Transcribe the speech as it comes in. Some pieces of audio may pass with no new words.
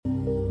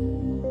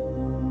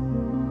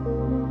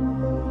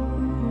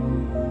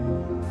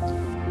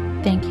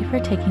you for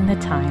taking the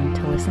time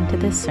to listen to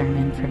this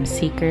sermon from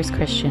Seekers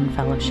Christian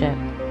Fellowship.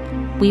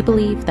 We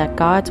believe that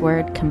God's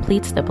Word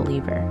completes the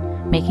believer,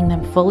 making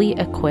them fully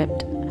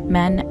equipped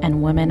men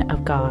and women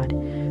of God,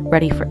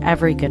 ready for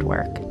every good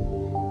work.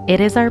 It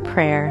is our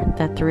prayer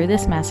that through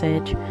this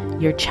message,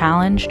 you're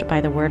challenged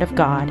by the Word of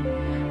God,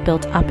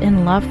 built up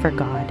in love for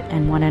God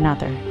and one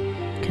another,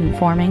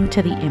 conforming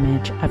to the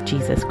image of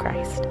Jesus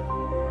Christ.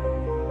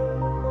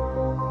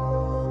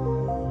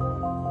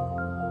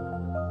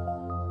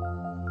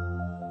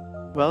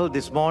 Well,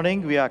 this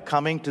morning we are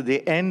coming to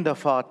the end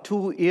of our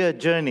 2-year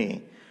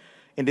journey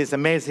in this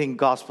amazing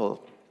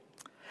gospel.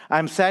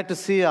 I'm sad to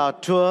see our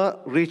tour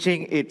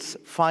reaching its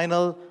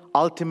final,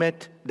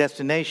 ultimate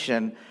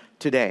destination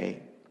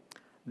today.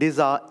 This is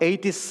our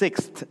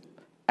 86th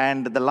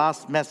and the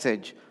last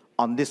message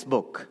on this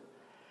book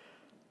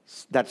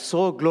that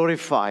so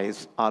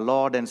glorifies our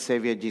Lord and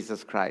Savior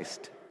Jesus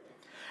Christ.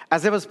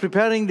 As I was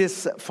preparing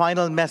this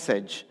final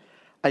message,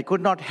 I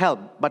could not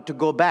help but to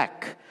go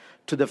back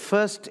to the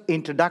first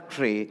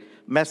introductory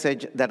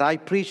message that I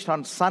preached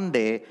on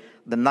Sunday,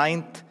 the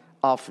 9th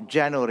of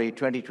January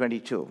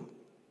 2022.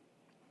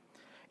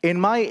 In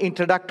my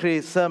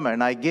introductory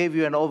sermon, I gave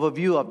you an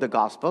overview of the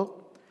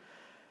gospel.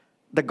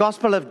 The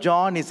Gospel of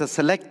John is a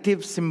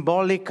selective,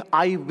 symbolic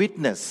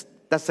eyewitness,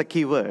 that's the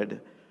key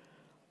word,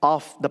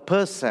 of the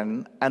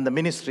person and the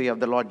ministry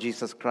of the Lord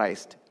Jesus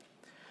Christ.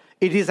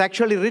 It is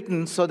actually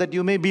written so that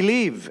you may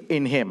believe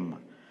in him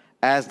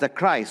as the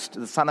Christ,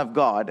 the Son of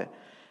God,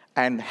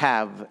 and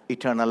have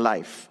eternal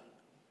life.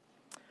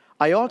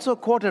 I also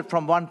quoted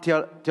from one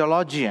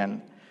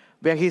theologian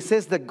where he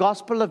says the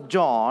Gospel of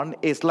John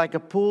is like a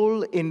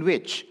pool in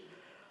which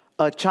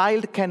a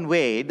child can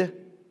wade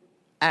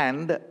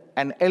and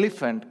an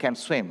elephant can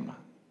swim.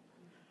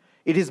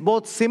 It is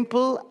both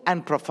simple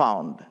and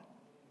profound.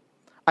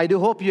 I do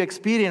hope you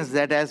experienced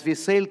that as we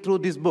sailed through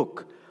this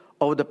book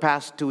over the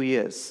past 2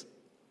 years.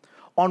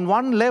 On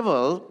one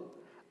level,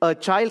 a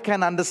child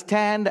can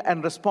understand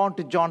and respond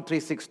to John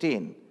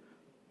 3:16.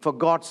 For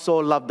God so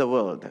loved the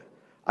world.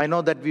 I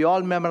know that we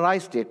all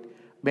memorized it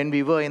when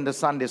we were in the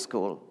Sunday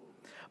school.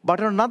 But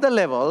on another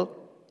level,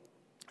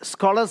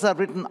 scholars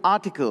have written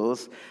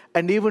articles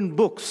and even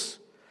books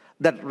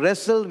that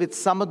wrestle with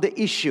some of the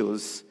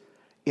issues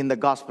in the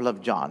Gospel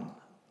of John.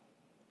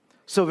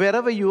 So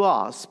wherever you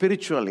are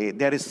spiritually,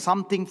 there is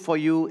something for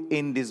you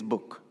in this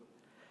book.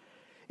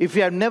 If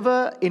you have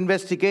never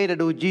investigated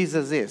who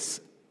Jesus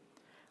is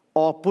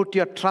or put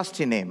your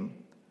trust in him,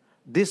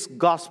 this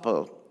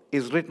gospel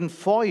is written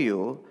for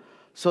you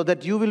so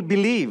that you will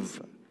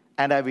believe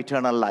and have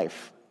eternal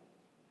life.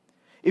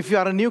 If you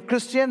are a new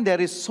Christian,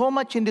 there is so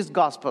much in this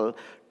gospel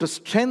to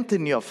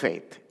strengthen your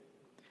faith.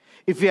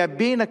 If you have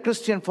been a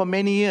Christian for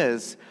many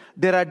years,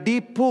 there are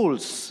deep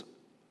pools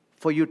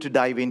for you to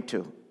dive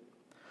into.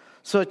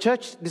 So,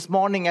 church, this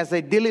morning as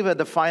I deliver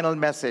the final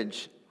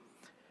message,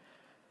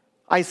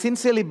 I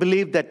sincerely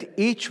believe that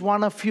each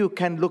one of you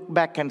can look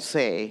back and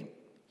say,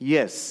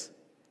 yes,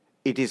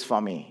 it is for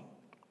me.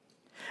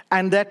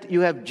 And that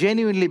you have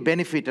genuinely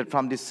benefited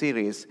from this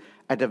series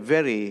at a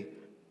very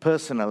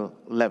personal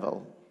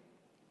level.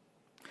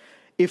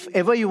 If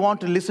ever you want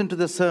to listen to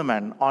the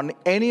sermon on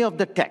any of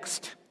the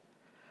text,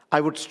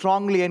 I would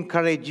strongly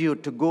encourage you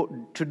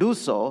to do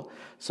so.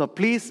 So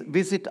please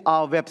visit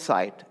our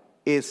website,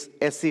 is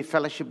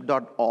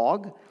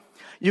scfellowship.org.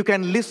 You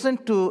can listen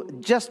to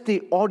just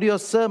the audio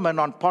sermon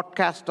on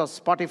podcast or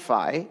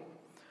Spotify,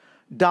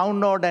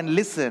 download and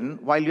listen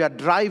while you are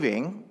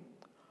driving,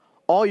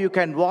 or you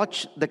can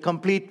watch the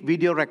complete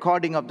video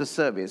recording of the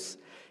service.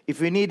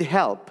 If you need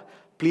help,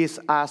 please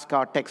ask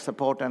our tech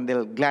support and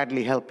they'll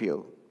gladly help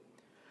you.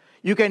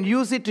 You can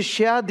use it to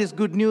share this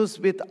good news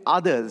with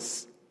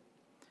others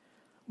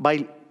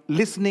by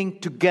listening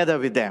together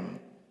with them.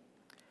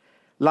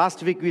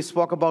 Last week we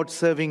spoke about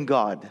serving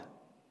God,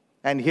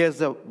 and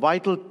here's a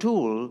vital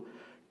tool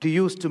to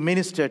use to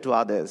minister to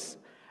others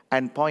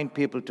and point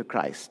people to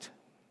Christ.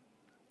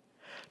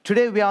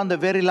 Today we are on the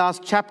very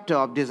last chapter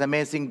of this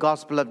amazing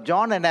Gospel of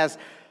John, and as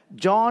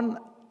John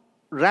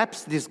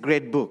wraps this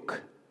great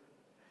book,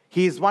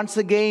 he is once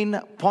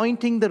again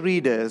pointing the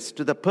readers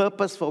to the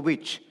purpose for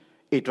which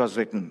it was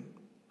written.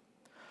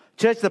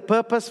 Church, the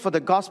purpose for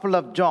the Gospel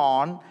of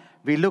John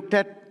we looked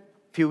at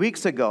a few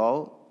weeks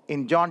ago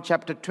in John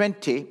chapter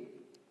 20.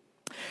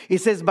 It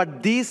says,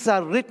 but these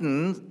are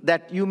written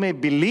that you may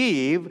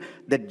believe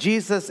that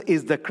Jesus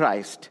is the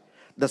Christ,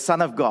 the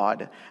Son of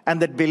God,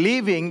 and that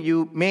believing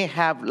you may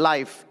have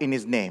life in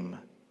his name.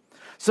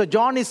 So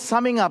John is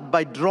summing up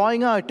by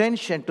drawing our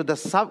attention to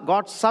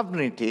God's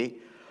sovereignty,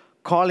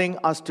 calling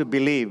us to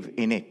believe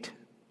in it.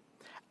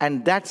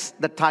 And that's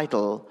the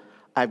title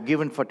I've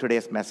given for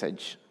today's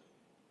message.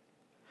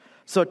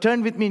 So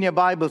turn with me in your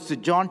Bibles to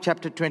John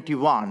chapter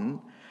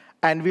 21,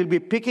 and we'll be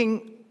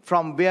picking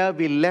from where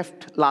we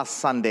left last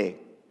Sunday.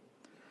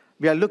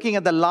 We are looking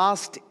at the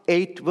last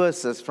 8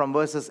 verses from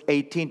verses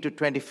 18 to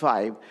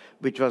 25,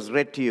 which was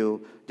read to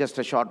you just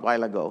a short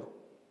while ago.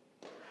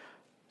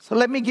 So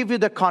let me give you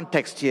the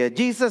context here.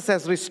 Jesus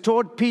has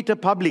restored Peter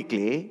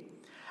publicly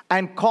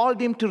and called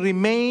him to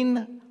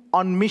remain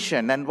on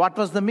mission. And what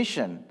was the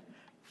mission?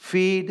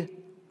 Feed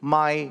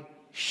my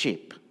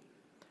sheep.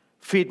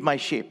 Feed my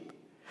sheep.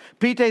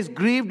 Peter is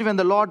grieved when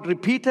the Lord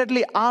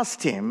repeatedly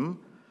asked him,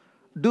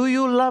 do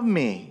you love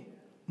me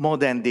more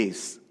than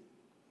this?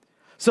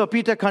 So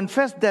Peter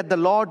confessed that the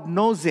Lord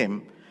knows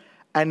him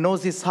and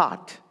knows his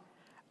heart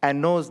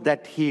and knows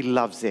that he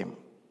loves him.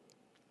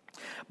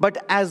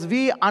 But as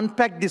we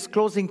unpack this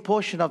closing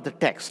portion of the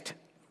text,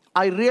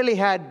 I really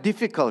had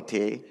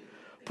difficulty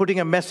putting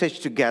a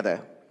message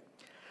together.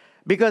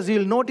 Because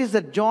you'll notice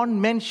that John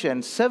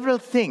mentions several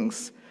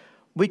things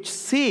which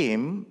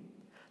seem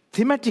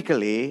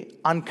thematically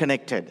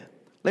unconnected.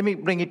 Let me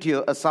bring it to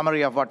you a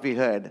summary of what we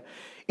heard.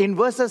 In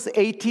verses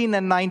 18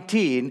 and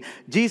 19,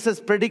 Jesus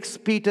predicts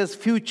Peter's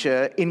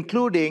future,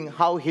 including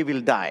how he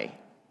will die.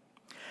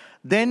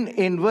 Then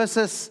in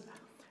verses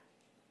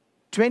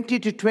 20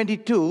 to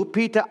 22,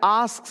 Peter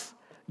asks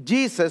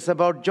Jesus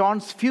about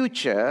John's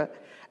future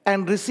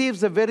and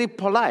receives a very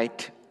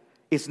polite,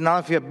 "It's none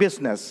of your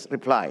business"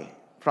 reply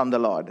from the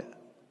Lord.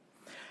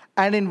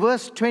 And in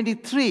verse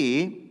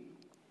 23,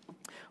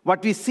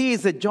 what we see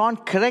is that John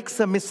corrects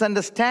a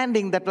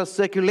misunderstanding that was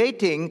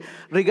circulating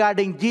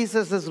regarding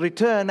Jesus'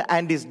 return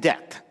and his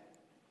death.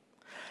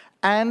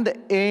 And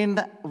in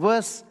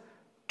verse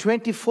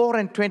 24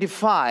 and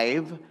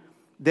 25,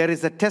 there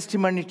is a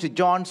testimony to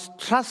John's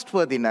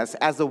trustworthiness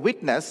as a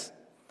witness,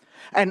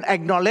 an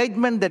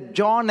acknowledgement that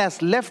John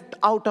has left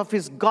out of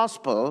his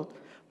gospel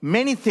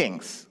many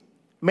things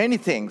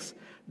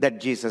that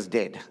Jesus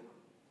did.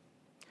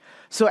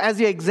 So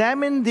as you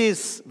examine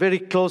this very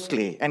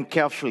closely and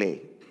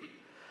carefully,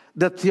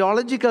 the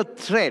theological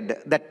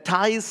thread that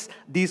ties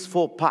these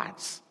four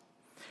parts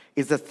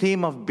is the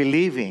theme of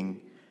believing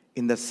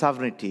in the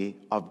sovereignty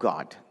of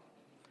God.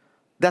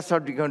 That's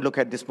what we're going to look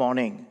at this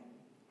morning.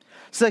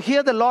 So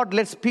here the Lord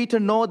lets Peter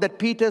know that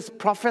Peter's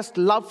professed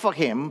love for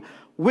him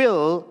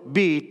will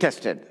be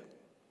tested.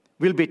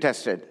 Will be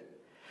tested.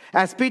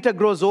 As Peter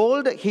grows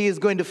old, he is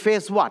going to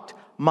face what?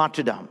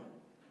 Martyrdom.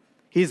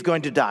 He's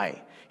going to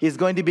die. He's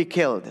going to be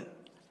killed.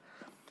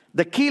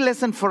 The key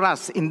lesson for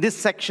us in this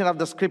section of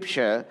the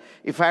scripture,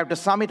 if I have to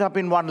sum it up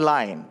in one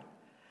line,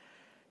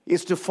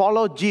 is to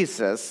follow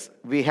Jesus,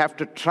 we have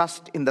to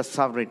trust in the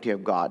sovereignty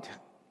of God.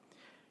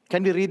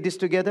 Can we read this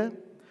together?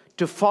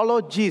 To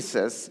follow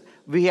Jesus,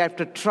 we have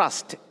to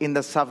trust in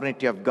the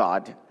sovereignty of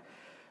God,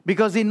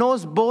 because he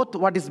knows both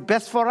what is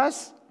best for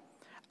us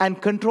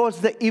and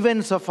controls the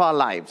events of our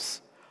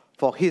lives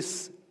for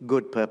his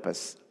good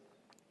purpose.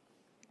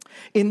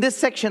 In this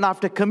section,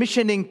 after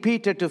commissioning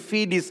Peter to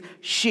feed his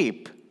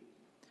sheep,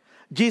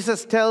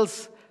 Jesus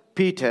tells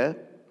Peter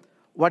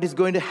what is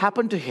going to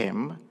happen to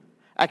him,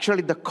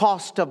 actually the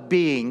cost of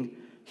being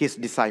his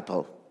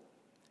disciple.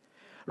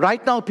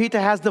 Right now, Peter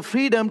has the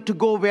freedom to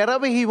go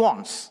wherever he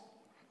wants,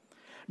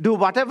 do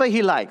whatever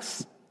he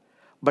likes,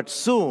 but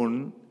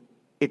soon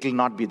it will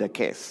not be the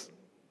case.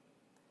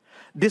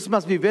 This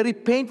must be very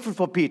painful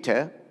for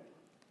Peter,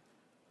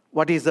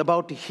 what he is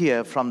about to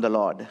hear from the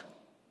Lord.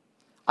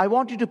 I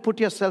want you to put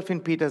yourself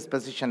in Peter's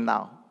position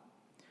now.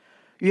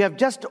 You have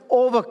just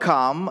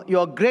overcome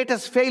your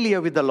greatest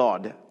failure with the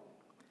Lord,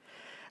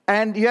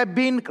 and you have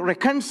been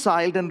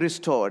reconciled and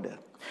restored.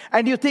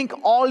 And you think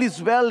all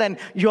is well and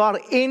you are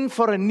in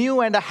for a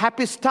new and a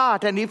happy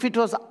start. And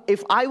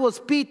if I was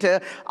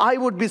Peter, I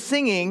would be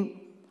singing,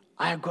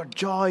 "I have got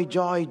joy,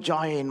 joy,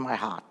 joy in my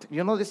heart."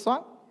 You know this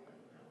song?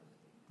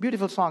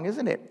 Beautiful song,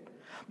 isn't it?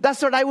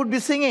 That's what I would be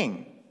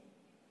singing.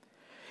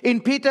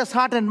 In Peter's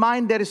heart and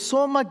mind, there is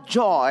so much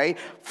joy.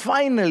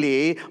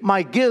 Finally,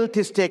 my guilt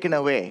is taken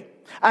away.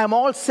 I am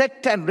all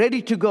set and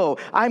ready to go.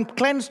 I am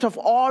cleansed of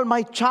all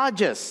my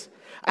charges.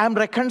 I am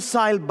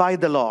reconciled by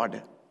the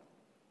Lord.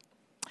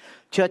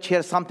 Church,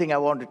 here's something I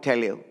want to tell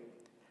you.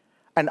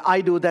 And I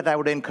do that, I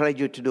would encourage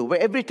you to do.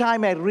 Every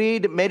time I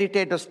read,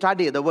 meditate, or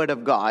study the Word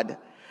of God,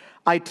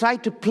 I try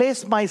to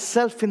place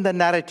myself in the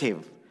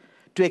narrative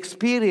to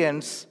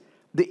experience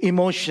the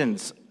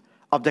emotions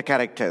of the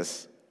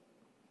characters.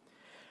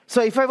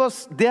 So if I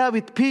was there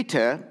with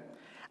Peter,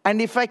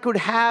 and if I could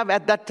have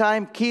at that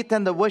time Keith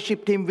and the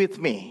worship team with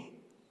me,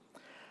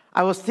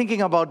 I was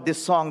thinking about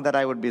this song that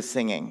I would be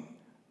singing.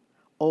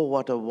 Oh,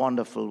 what a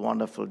wonderful,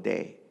 wonderful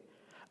day.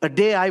 A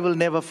day I will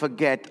never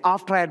forget.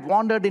 After I had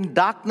wandered in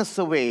darkness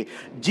away,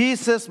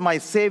 Jesus, my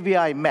Savior,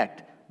 I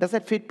met. Does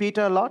that fit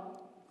Peter a lot?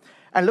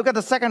 And look at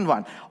the second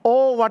one.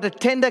 Oh, what a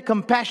tender,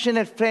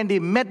 compassionate friend. He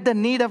met the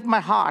need of my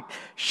heart.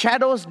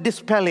 Shadows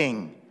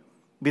dispelling.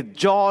 With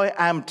joy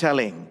I am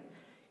telling.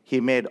 He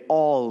made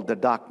all the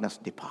darkness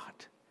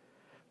depart.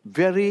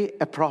 Very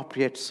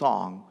appropriate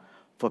song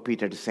for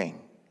Peter to sing.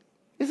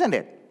 Isn't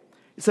it?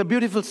 It's a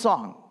beautiful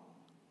song.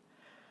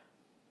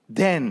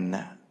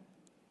 Then,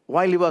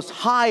 while he was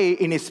high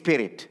in his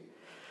spirit,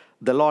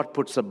 the Lord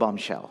puts a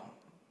bombshell.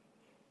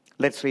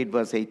 Let's read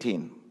verse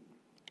 18.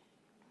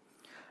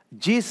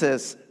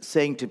 Jesus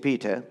saying to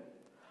Peter,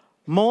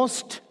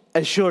 most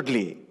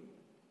assuredly.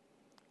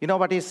 You know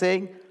what he's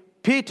saying?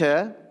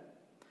 Peter,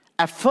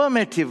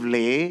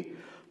 affirmatively,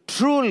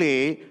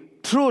 truly,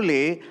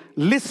 truly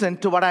listen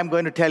to what I'm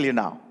going to tell you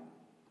now.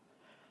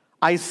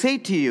 I say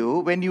to you,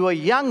 when you were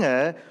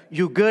younger,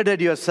 you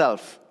girded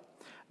yourself.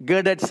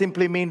 Girded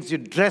simply means you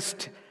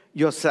dressed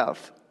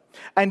yourself.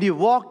 And you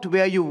walked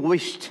where you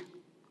wished.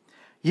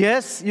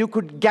 Yes, you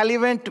could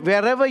gallivant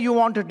wherever you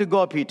wanted to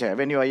go, Peter,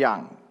 when you were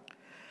young.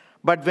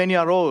 But when you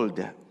are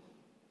old,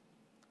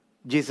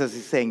 Jesus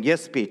is saying,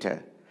 yes,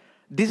 Peter,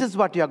 this is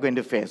what you are going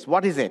to face.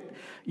 What is it?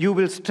 You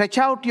will stretch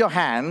out your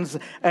hands,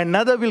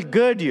 another will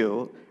gird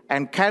you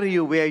and carry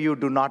you where you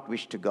do not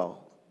wish to go.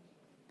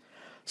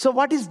 So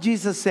what is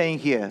Jesus saying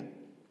here?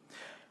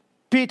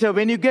 Peter,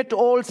 when you get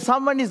old,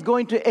 someone is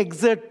going to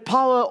exert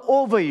power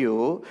over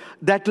you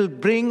that will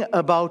bring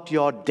about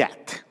your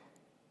death.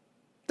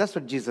 That's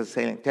what Jesus is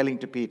saying, telling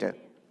to Peter.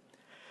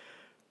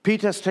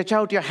 Peter, stretch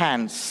out your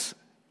hands.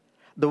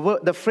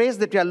 The phrase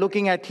that we are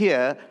looking at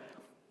here,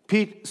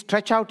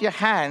 stretch out your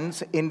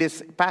hands in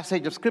this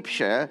passage of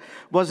Scripture,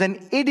 was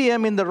an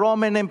idiom in the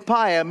Roman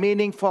Empire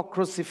meaning for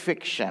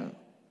crucifixion.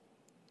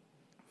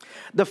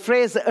 The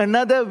phrase,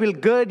 another will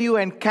gird you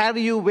and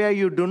carry you where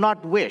you do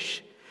not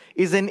wish,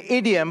 is an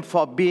idiom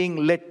for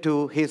being led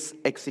to his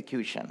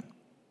execution.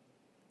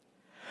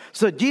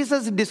 So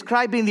Jesus is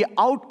describing the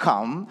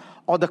outcome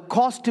or the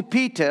cost to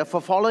Peter for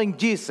following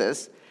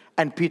Jesus,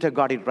 and Peter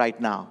got it right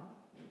now.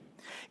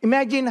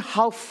 Imagine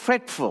how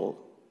fretful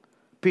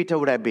Peter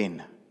would have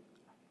been.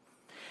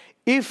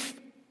 If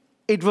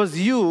it was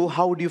you,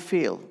 how would you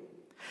feel?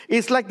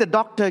 It's like the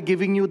doctor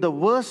giving you the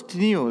worst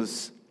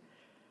news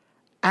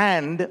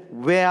and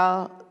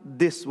where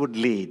this would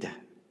lead,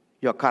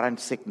 your current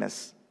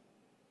sickness.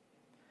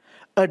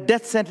 A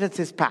death sentence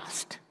is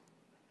passed,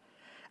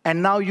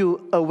 and now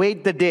you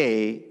await the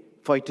day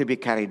for it to be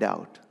carried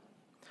out.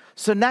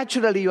 So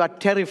naturally you are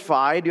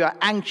terrified, you are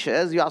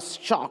anxious, you are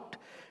shocked,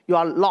 you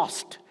are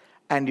lost,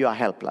 and you are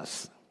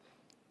helpless.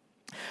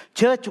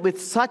 Church,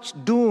 with such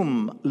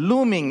doom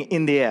looming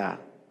in the air,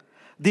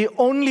 the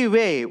only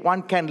way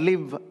one can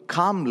live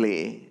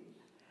calmly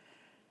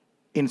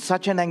in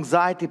such an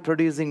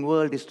anxiety-producing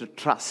world is to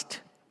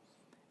trust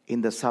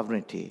in the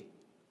sovereignty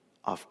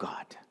of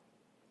God.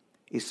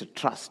 Is to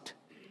trust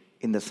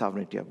in the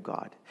sovereignty of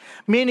God.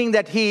 Meaning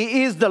that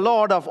He is the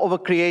Lord over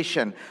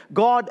creation.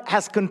 God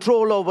has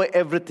control over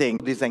everything.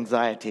 This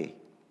anxiety.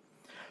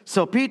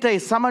 So Peter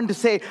is summoned to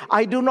say,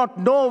 I do not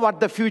know what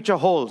the future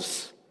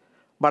holds,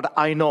 but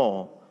I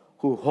know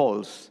who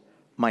holds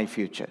my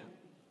future.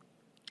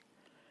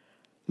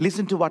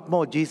 Listen to what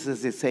more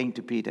Jesus is saying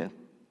to Peter.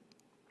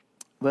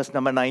 Verse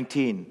number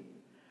 19.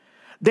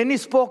 Then he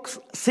spoke,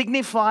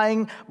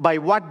 signifying by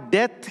what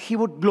death he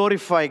would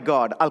glorify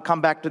God. I'll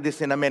come back to this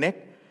in a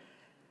minute.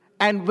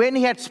 And when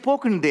he had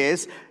spoken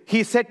this,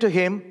 he said to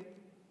him,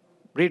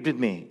 read with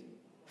me,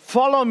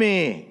 follow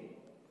me,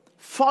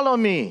 follow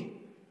me.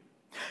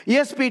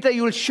 Yes, Peter,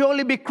 you will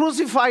surely be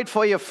crucified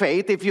for your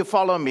faith if you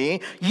follow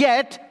me,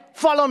 yet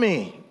follow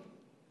me.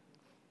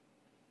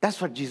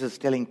 That's what Jesus is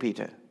telling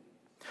Peter.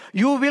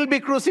 You will be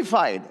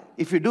crucified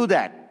if you do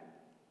that,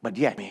 but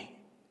yet me.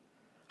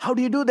 How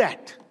do you do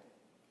that?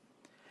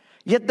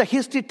 Yet the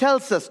history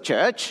tells us,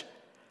 church,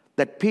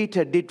 that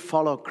Peter did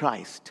follow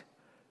Christ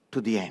to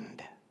the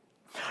end.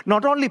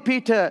 Not only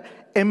Peter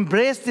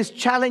embraced this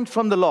challenge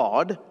from the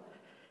Lord,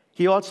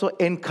 he also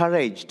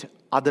encouraged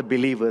other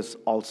believers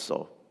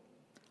also.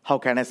 How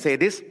can I say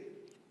this?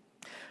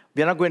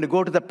 We are not going to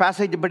go to the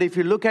passage, but if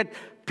you look at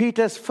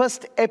Peter's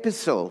first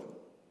epistle,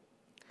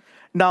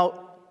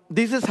 now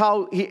this is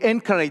how he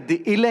encouraged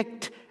the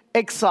elect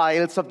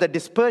exiles of the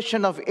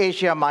dispersion of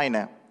Asia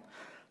Minor.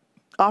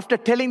 After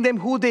telling them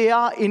who they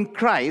are in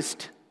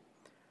Christ,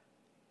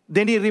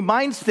 then he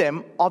reminds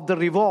them of the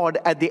reward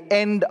at the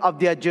end of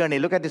their journey.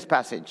 Look at this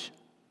passage.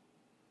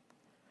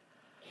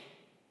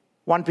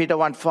 1 Peter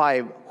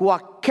 1:5, who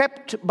are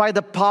kept by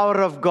the power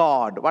of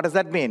God. What does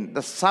that mean?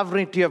 The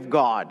sovereignty of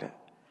God.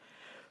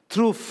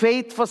 Through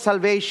faith for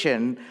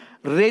salvation,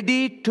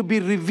 ready to be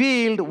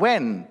revealed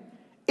when?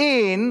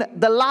 In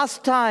the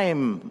last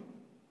time.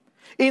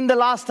 In the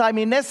last time,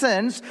 in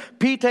essence,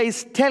 Peter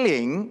is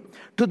telling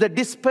to the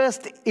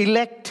dispersed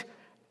elect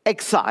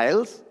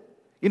exiles,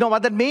 you know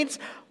what that means?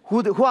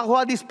 Who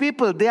are these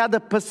people? They are the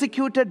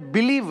persecuted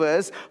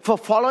believers for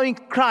following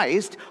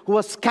Christ who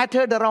were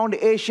scattered around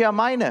Asia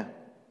Minor.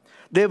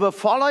 They were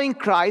following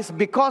Christ.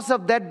 Because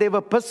of that, they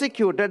were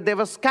persecuted. They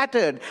were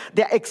scattered.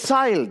 They are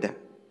exiled.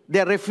 They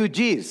are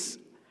refugees.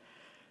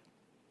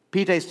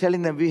 Peter is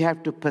telling them we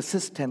have to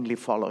persistently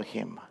follow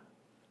him.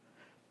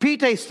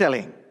 Peter is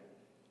telling,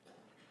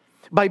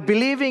 by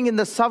believing in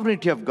the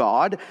sovereignty of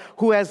God,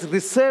 who has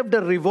reserved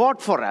a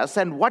reward for us.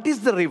 And what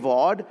is the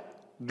reward?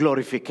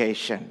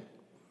 Glorification.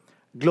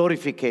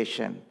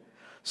 Glorification.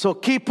 So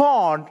keep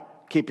on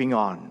keeping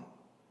on.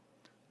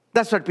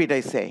 That's what Peter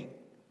is saying.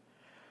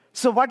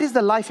 So what is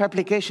the life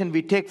application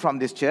we take from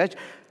this, church?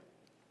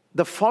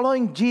 The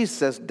following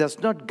Jesus does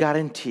not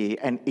guarantee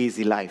an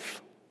easy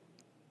life.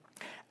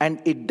 And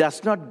it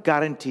does not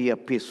guarantee a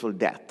peaceful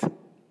death.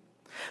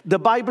 The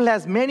Bible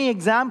has many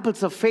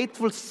examples of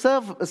faithful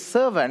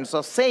servants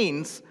or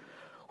saints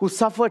who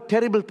suffered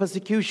terrible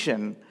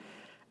persecution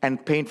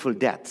and painful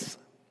deaths.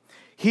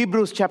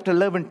 Hebrews chapter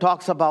 11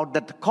 talks about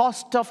the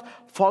cost of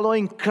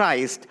following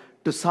Christ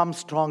to some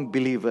strong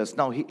believers.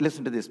 Now,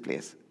 listen to this,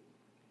 please.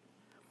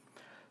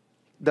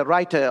 The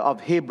writer of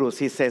Hebrews,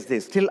 he says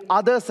this, till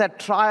others at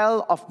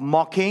trial of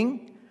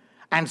mocking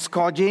and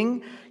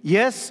scourging,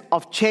 yes,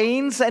 of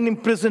chains and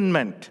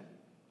imprisonment.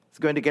 It's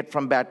going to get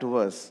from bad to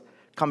worse.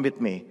 Come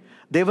with me.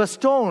 They were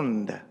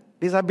stoned.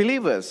 These are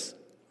believers.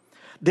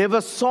 They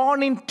were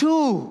sawn in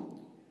two.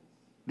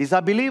 These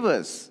are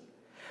believers.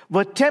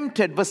 Were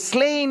tempted, were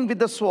slain with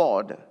the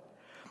sword.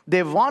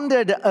 They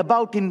wandered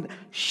about in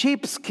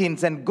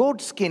sheepskins and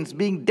goatskins,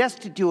 being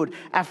destitute,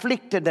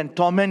 afflicted, and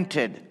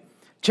tormented.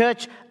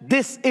 Church,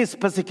 this is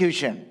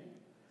persecution.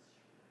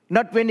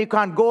 Not when you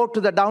can't go to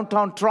the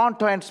downtown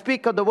Toronto and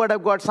speak of the word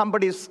of God,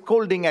 somebody is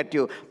scolding at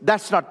you.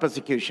 That's not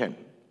persecution.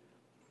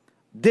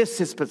 This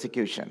is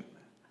persecution.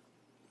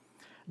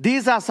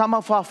 These are some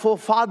of our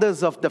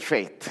forefathers of the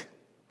faith.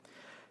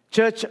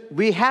 Church,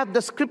 we have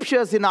the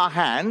scriptures in our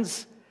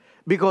hands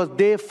because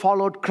they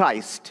followed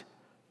Christ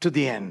to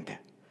the end.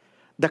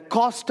 The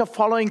cost of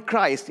following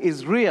Christ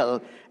is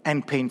real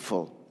and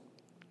painful.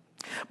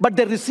 But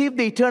they receive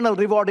the eternal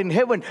reward in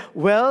heaven.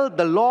 Well,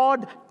 the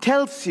Lord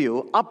tells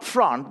you up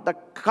front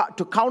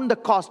to count the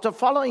cost of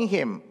following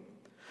Him.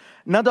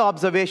 Another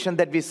observation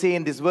that we see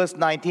in this verse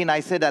 19,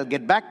 I said I'll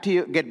get back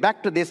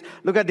to this.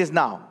 Look at this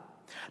now.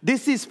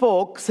 This He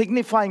spoke,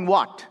 signifying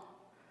what?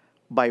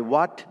 By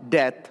what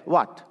death,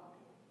 what?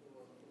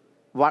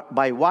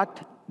 By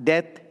what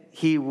death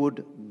He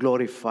would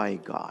glorify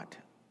God.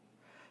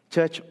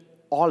 Church,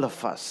 all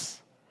of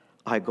us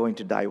are going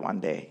to die one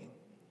day.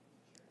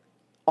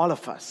 All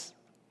of us.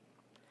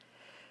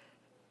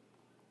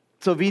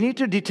 So we need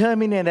to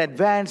determine in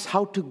advance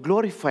how to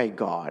glorify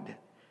God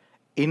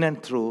in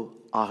and through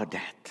our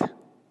death.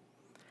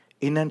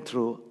 In and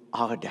through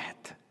our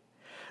death.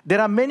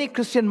 There are many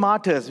Christian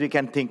martyrs we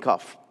can think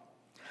of.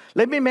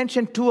 Let me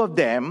mention two of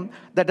them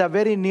that are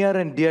very near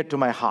and dear to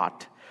my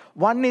heart.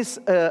 One is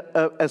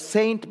a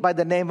saint by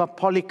the name of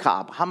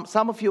Polycarp.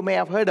 Some of you may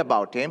have heard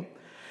about him.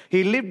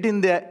 He lived in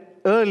the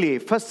early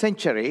 1st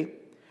century.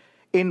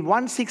 In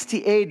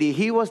 160 AD,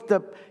 he was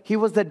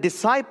the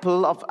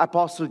disciple of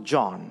Apostle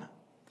John.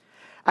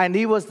 And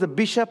he was the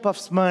bishop of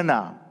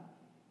Smyrna.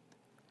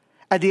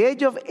 At the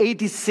age of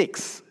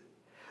 86,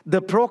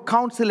 the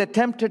proconsul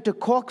attempted to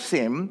coax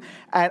him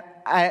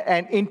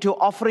and into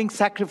offering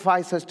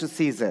sacrifices to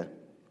Caesar.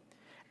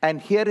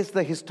 And here is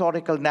the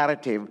historical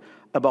narrative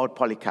about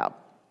Polycarp.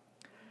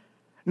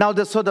 Now,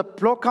 so the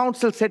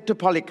proconsul said to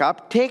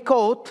Polycarp, take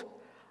oath,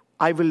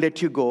 I will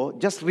let you go.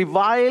 Just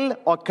revile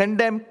or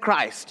condemn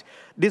Christ.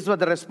 This was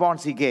the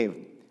response he gave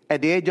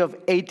at the age of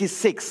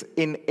 86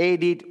 in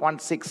AD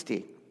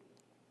 160.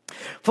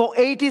 For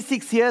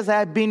 86 years I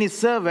have been his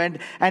servant,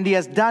 and he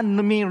has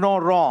done me no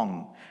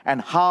wrong.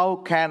 And how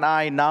can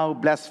I now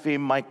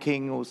blaspheme my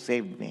king who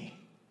saved me?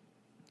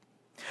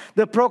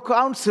 The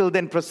proconsul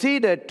then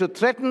proceeded to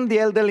threaten the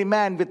elderly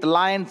man with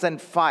lions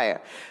and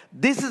fire.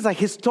 This is a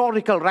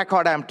historical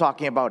record I'm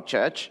talking about,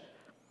 church.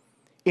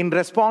 In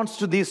response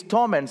to these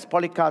torments,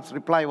 Polycarp's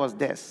reply was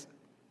this.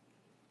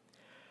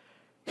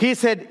 He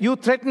said, you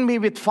threaten me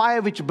with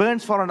fire which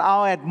burns for an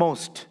hour at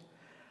most.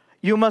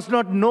 You must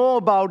not know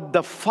about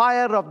the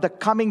fire of the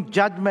coming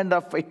judgment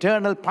of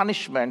eternal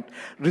punishment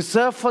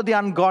reserved for the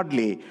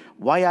ungodly.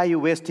 Why are you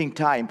wasting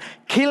time?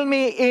 Kill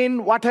me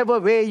in whatever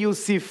way you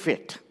see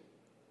fit.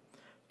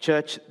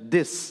 Church,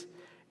 this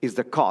is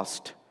the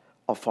cost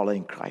of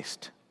following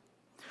Christ.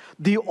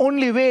 The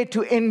only way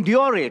to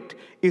endure it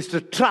is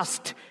to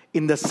trust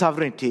in the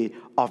sovereignty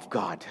of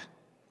God.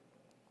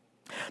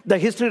 The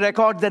history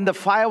records then the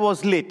fire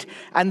was lit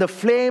and the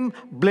flame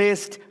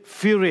blazed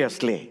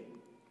furiously.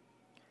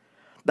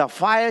 The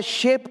fire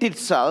shaped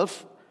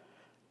itself.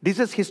 This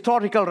is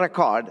historical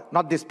record,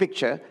 not this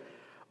picture,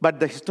 but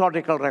the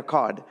historical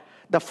record.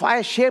 The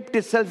fire shaped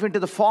itself into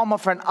the form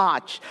of an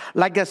arch,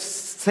 like a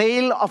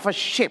sail of a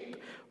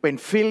ship when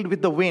filled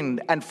with the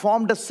wind, and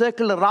formed a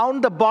circle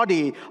around the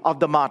body of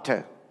the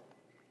martyr.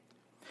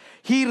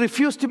 He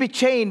refused to be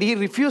chained. He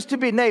refused to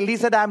be nailed. He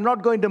said, I'm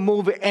not going to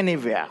move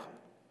anywhere.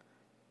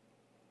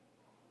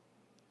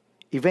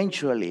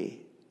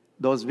 Eventually,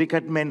 those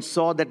wicked men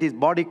saw that his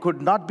body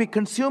could not be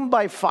consumed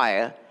by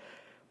fire.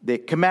 They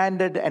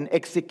commanded an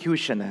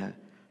executioner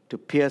to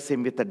pierce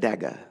him with a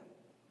dagger.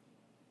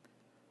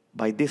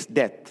 By this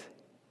death,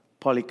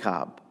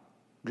 Polycarp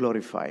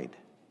glorified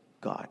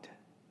God.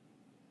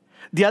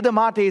 The other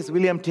martyr is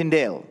William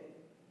Tyndale,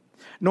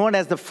 known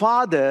as the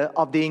father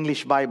of the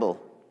English Bible.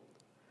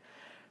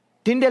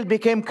 Tyndale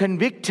became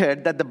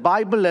convicted that the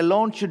Bible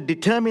alone should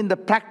determine the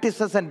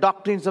practices and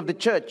doctrines of the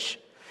church,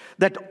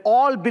 that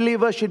all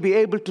believers should be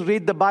able to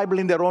read the Bible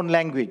in their own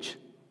language.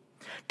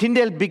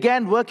 Tyndale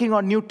began working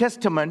on New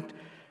Testament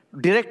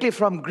directly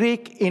from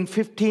Greek in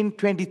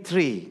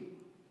 1523.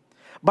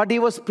 But he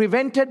was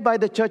prevented by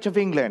the Church of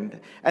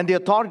England and the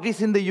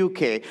authorities in the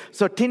UK.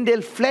 So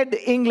Tyndale fled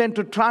England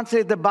to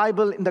translate the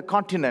Bible in the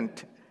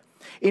continent.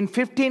 In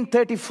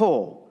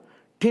 1534,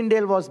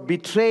 Tyndale was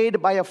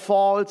betrayed by a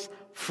false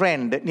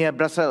friend near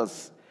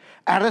Brussels.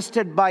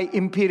 arrested by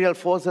imperial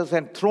forces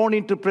and thrown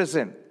into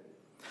prison.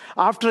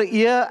 After a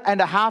year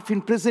and a half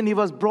in prison, he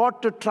was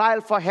brought to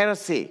trial for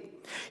heresy.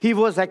 He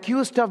was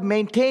accused of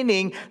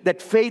maintaining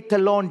that faith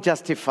alone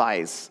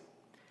justifies.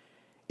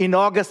 In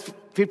August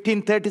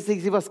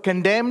 1536, he was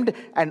condemned,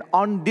 and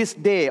on this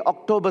day,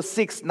 October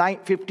 6,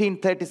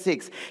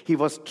 1536, he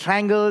was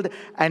strangled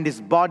and his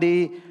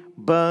body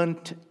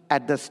burnt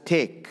at the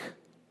stake.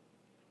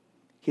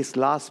 His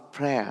last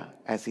prayer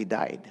as he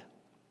died: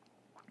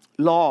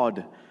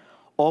 Lord,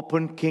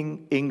 open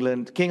King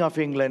of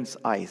England's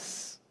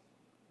eyes.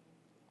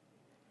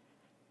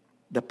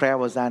 The prayer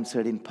was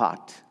answered in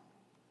part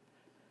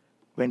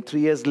when 3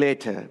 years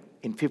later,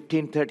 in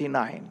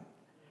 1539,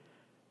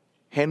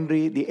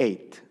 Henry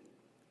VIII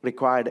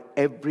required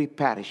every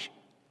parish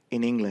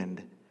in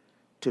England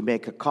to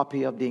make a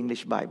copy of the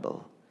English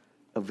Bible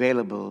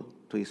available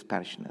to his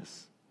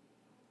parishioners.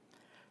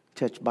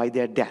 Church, by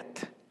their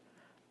death,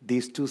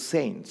 these two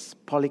saints,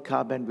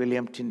 Polycarp and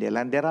William Tyndale,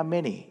 and there are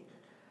many,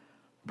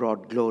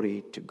 brought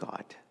glory to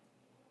God.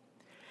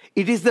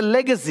 It is the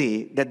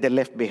legacy that they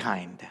left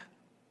behind.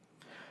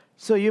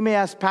 So you may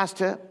ask,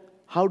 Pastor,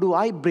 how do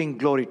I bring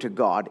glory to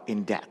God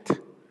in death?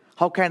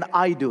 How can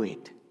I do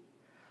it?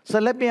 So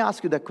let me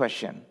ask you the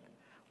question.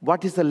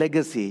 What is the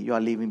legacy you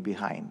are leaving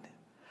behind?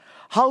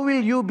 How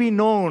will you be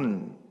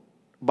known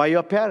by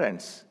your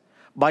parents,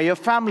 by your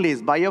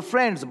families, by your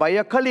friends, by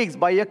your colleagues,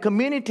 by your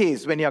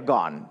communities when you're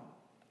gone?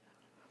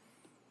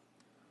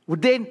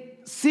 Would they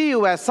see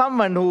you as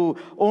someone who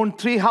owned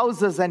 3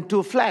 houses and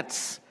 2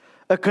 flats,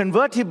 a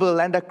convertible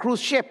and a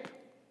cruise ship?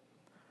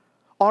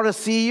 Or a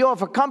CEO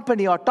of a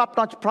company, or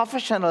top-notch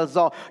professionals,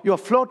 or you're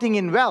floating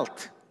in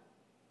wealth?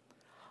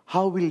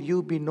 How will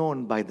you be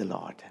known by the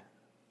Lord?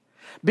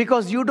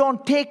 Because you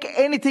don't take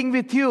anything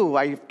with you.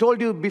 I've told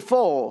you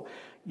before,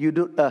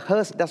 a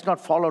hearse does not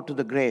follow to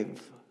the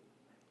grave.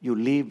 You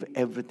leave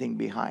everything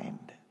behind.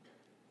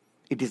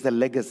 It is the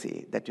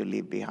legacy that you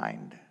leave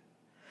behind.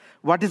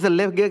 What is the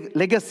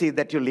legacy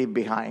that you leave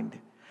behind?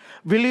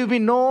 Will you be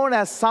known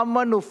as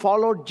someone who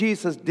followed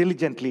Jesus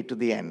diligently to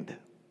the end?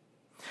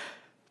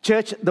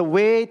 Church, the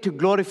way to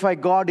glorify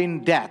God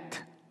in death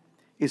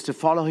is to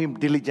follow him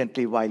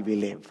diligently while we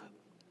live.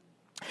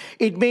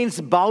 It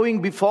means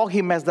bowing before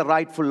him as the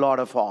rightful Lord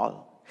of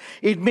all.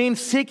 It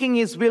means seeking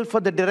his will for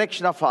the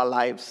direction of our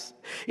lives.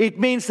 It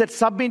means that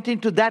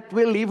submitting to that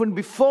will even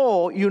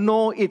before you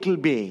know what it will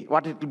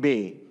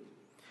be.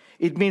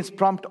 It means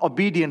prompt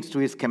obedience to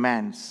his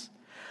commands.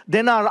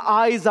 Then our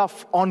eyes are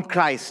on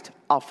Christ.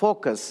 Our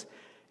focus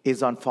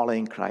is on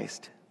following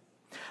Christ.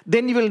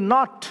 Then you will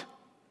not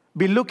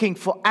be looking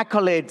for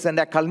accolades and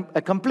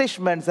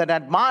accomplishments and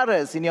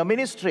admirers in your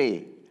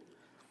ministry.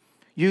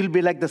 You will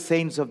be like the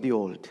saints of the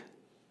old,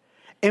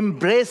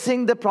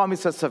 embracing the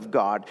promises of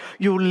God.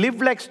 You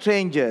live like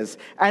strangers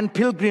and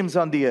pilgrims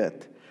on the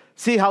earth.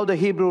 See how the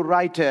Hebrew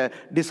writer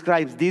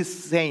describes these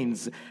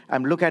saints.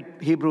 Look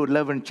at Hebrew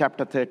 11,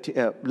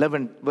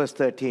 verse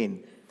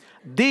 13.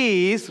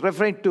 These,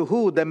 referring to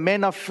who? The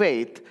men of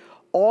faith,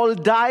 all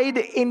died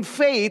in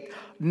faith,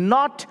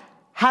 not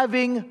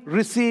having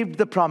received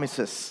the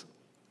promises.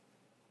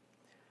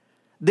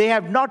 They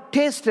have not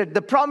tasted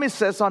the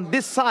promises on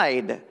this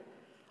side,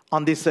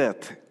 on this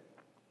earth.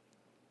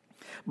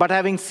 But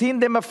having seen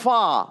them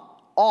afar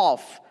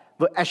off,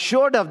 were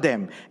assured of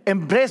them,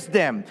 embraced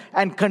them,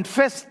 and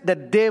confessed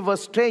that they were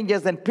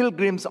strangers and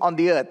pilgrims on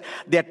the earth.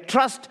 Their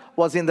trust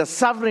was in the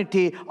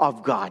sovereignty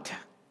of God.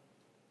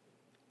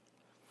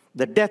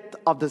 The death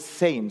of the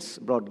saints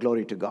brought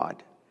glory to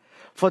God.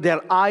 For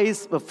their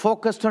eyes were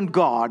focused on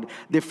God.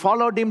 They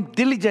followed him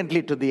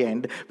diligently to the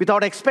end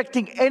without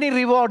expecting any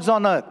rewards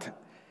on earth.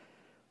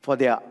 For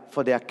they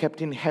are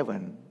kept in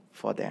heaven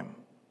for them.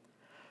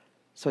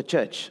 So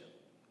church,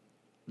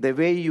 the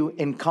way you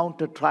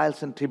encounter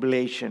trials and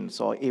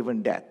tribulations or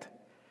even death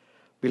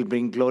will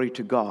bring glory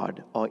to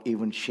God or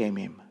even shame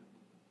him.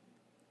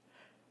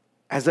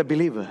 As a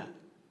believer,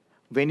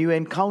 when you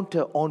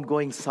encounter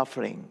ongoing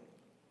suffering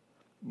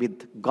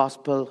with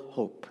gospel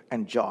hope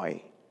and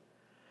joy,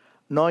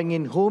 knowing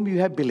in whom you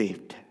have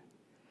believed,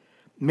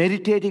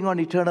 meditating on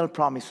eternal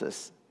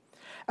promises,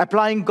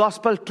 applying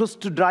gospel truths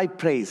to drive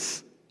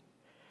praise,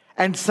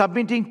 and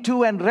submitting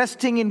to and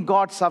resting in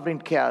God's sovereign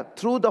care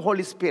through the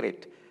Holy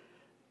Spirit,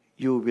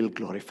 you will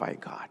glorify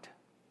God.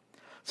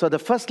 So the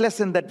first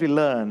lesson that we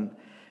learn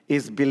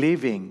is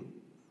believing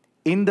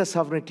in the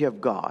sovereignty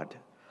of God.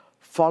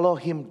 Follow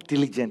him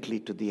diligently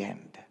to the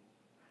end.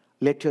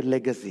 Let your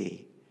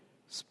legacy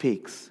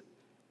speak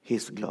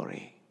his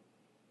glory.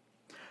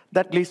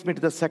 That leads me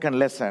to the second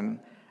lesson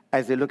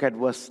as we look at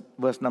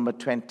verse number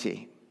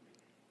 20.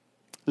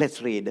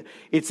 Let's read.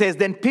 It says,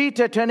 Then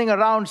Peter, turning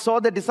around, saw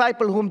the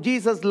disciple whom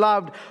Jesus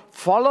loved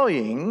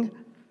following,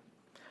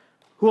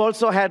 who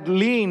also had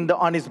leaned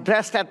on his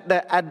breast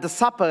at the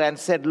supper, and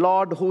said,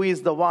 Lord, who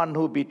is the one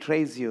who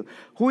betrays you?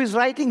 Who is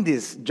writing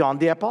this? John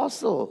the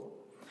Apostle.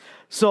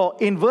 So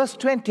in verse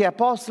 20,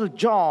 Apostle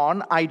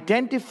John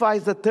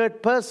identifies the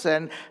third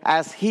person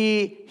as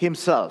he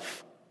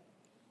himself.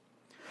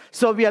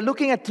 So we are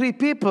looking at three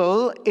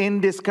people in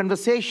these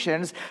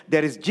conversations.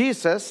 There is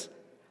Jesus,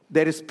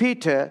 there is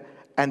Peter,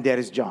 and there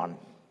is John.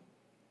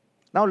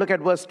 Now look at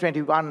verse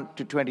 21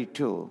 to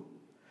 22.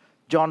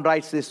 John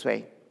writes this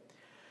way.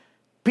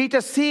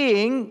 Peter,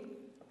 seeing,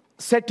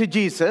 said to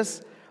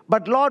Jesus,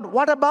 "But Lord,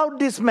 what about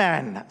this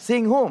man?"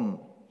 Seeing whom?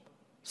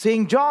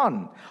 Seeing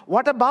John.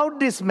 "What about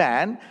this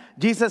man?"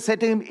 Jesus said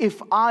to him,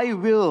 "If I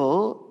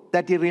will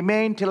that he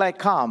remain till I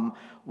come,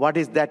 what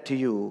is that to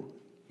you?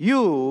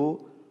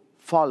 You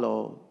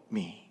follow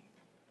me."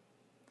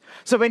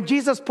 So when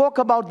Jesus spoke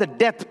about the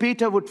death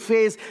Peter would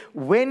face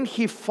when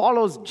he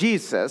follows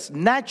Jesus,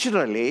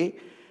 naturally,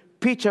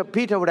 Peter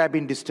would have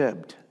been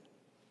disturbed.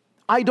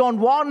 I don't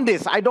want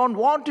this. I don't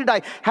want to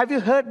die. Have you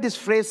heard this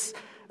phrase,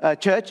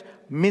 church?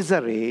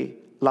 Misery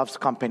loves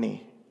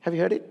company. Have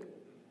you heard it?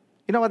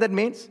 You know what that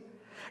means?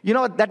 You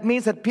know, that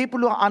means that people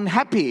who are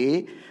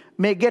unhappy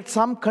may get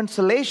some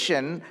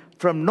consolation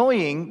from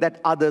knowing that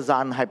others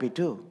are unhappy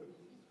too.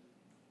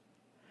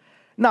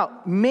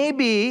 Now,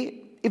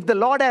 maybe if the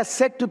Lord has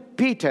said to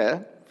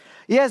Peter,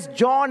 yes,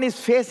 John is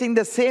facing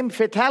the same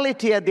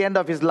fatality at the end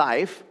of his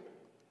life,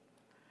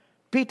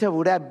 Peter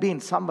would have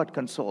been somewhat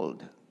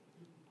consoled.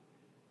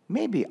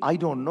 Maybe, I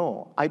don't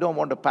know. I don't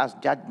want to pass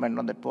judgment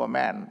on that poor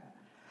man.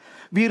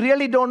 We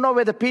really don't know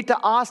whether Peter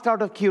asked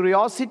out of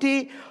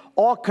curiosity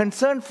or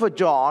concern for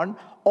John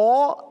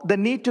or the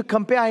need to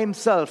compare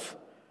himself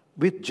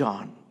with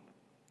John.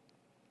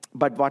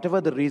 But whatever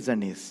the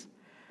reason is,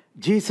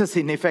 Jesus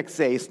in effect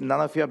says,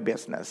 none of your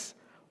business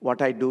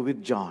what I do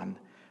with John.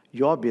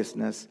 Your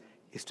business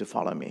is to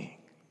follow me.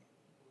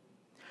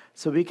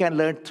 So we can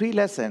learn three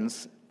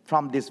lessons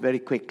from this very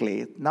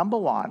quickly. Number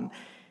one,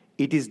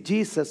 it is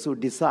Jesus who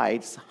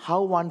decides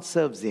how one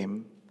serves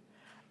him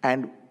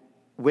and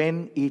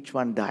when each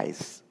one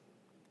dies.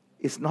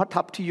 It's not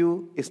up to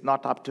you, it's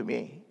not up to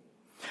me.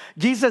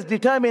 Jesus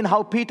determined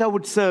how Peter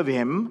would serve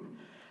him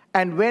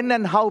and when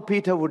and how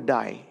Peter would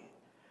die.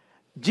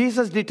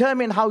 Jesus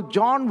determined how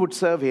John would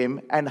serve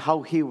him and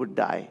how he would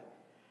die.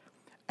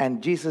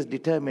 And Jesus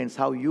determines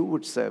how you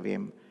would serve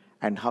him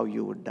and how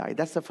you would die.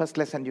 That's the first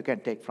lesson you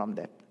can take from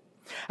that.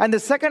 And the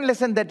second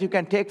lesson that you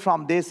can take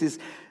from this is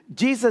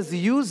Jesus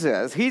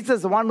he's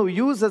the one who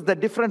uses the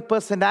different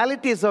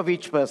personalities of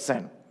each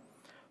person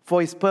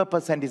for his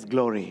purpose and his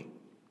glory.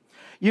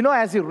 You know,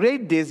 as you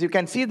read this, you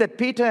can see that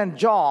Peter and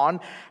John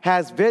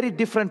has very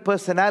different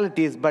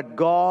personalities, but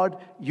God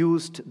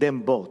used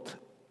them both.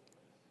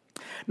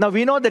 Now,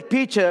 we know that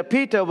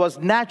Peter was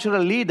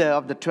natural leader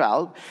of the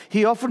 12.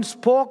 He often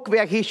spoke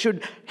where he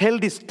should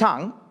held his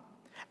tongue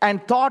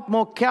and thought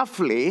more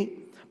carefully,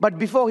 but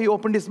before he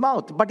opened his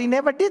mouth. But he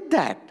never did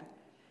that.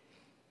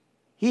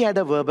 He had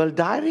a verbal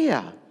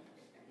diarrhea.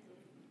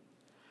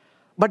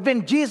 But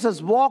when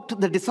Jesus walked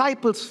the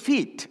disciples'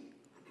 feet,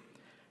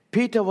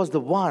 Peter was the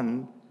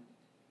one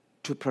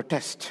to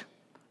protest.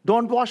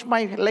 Don't wash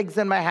my legs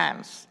and my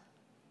hands.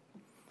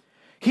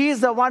 He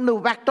is the one who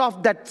whacked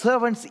off that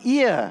servant's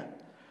ear.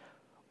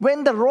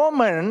 When the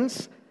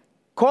Romans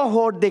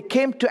cohort, they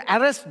came to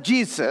arrest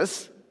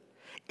Jesus,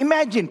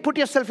 imagine, put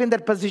yourself in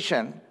that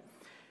position.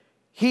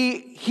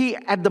 He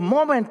at the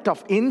moment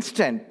of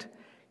instant,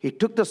 he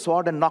took the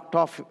sword and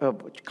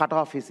cut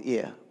off his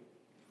ear.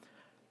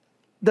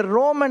 The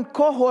Roman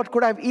cohort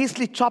could have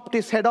easily chopped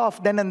his head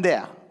off then and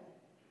there.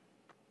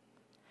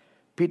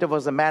 Peter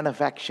was a man of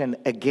action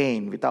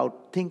again,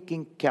 without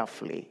thinking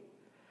carefully.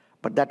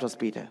 But that was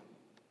Peter.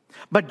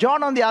 But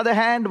John, on the other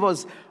hand,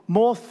 was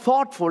more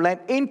thoughtful and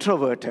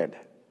introverted.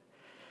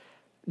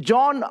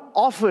 John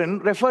often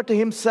referred to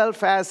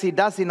himself, as he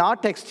does in our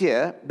text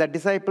here, the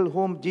disciple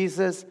whom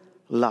Jesus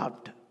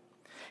loved.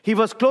 He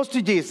was close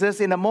to Jesus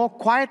in a more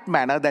quiet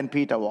manner than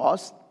Peter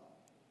was.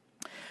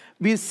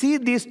 We see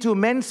these two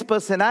men's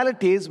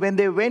personalities when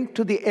they went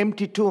to the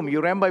empty tomb.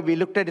 You remember we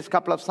looked at this a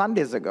couple of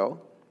Sundays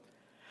ago.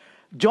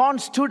 John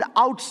stood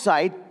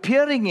outside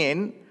peering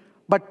in,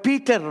 but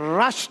Peter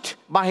rushed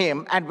by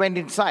him and went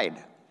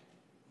inside.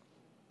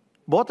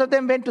 Both of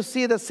them went to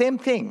see the same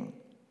thing.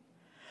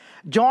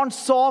 John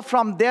saw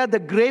from there the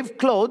grave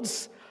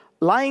clothes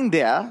lying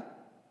there,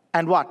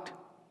 and what?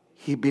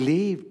 He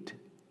believed.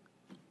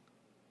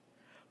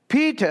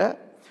 Peter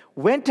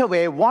went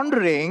away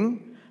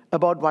wondering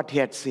about what he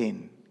had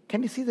seen.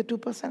 Can you see the two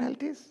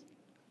personalities?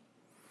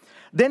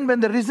 Then when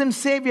the risen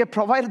Savior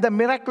provided the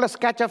miraculous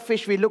catch of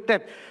fish we looked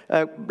at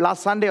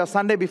last Sunday or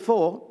Sunday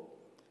before,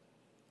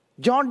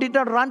 John did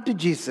not run to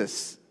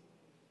Jesus.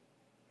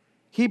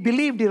 He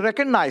believed, he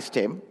recognized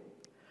him.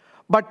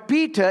 But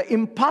Peter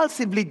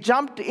impulsively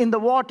jumped in the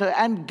water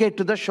and get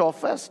to the shore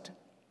first.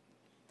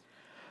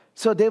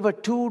 So they were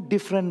two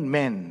different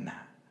men.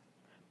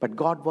 But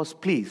God was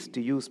pleased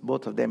to use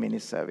both of them in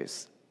his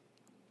service.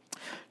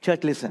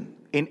 Church, listen.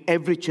 In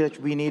every church,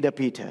 we need a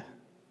Peter.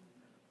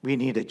 We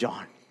need a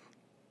John.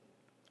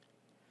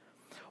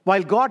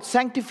 While God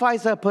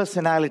sanctifies our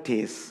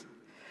personalities,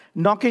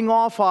 knocking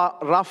off our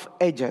rough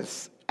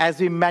edges as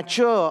we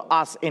mature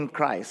us in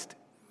Christ,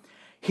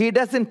 he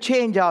doesn't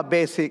change our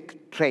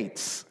basic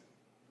traits.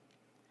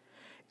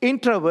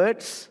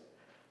 Introverts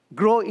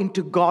grow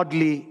into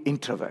godly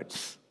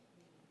introverts.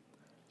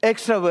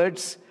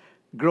 Extroverts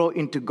grow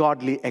into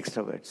godly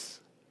extroverts.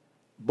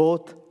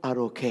 Both are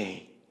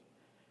okay,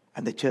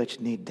 and the church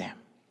needs them.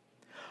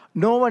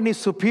 No one is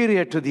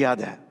superior to the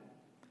other.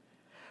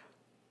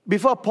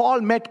 Before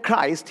Paul met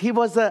Christ, he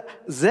was a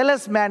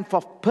zealous man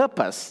for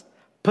purpose,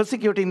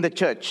 persecuting the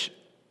church.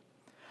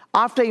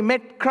 After he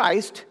met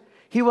Christ,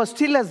 he was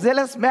still a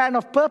zealous man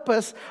of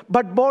purpose,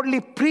 but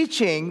boldly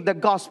preaching the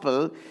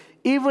gospel,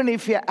 even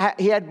if he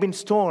had been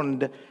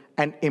stoned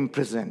and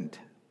imprisoned.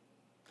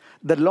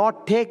 The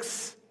Lord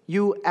takes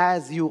you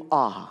as you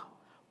are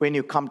when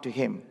you come to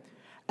him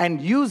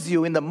and use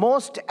you in the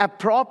most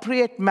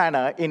appropriate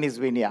manner in his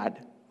vineyard.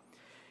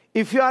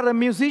 If you are a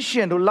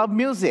musician who loves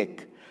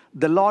music,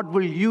 the Lord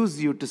will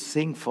use you to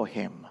sing for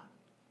him.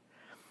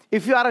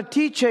 If you are a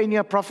teacher in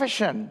your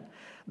profession,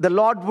 the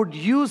Lord would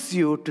use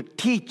you to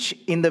teach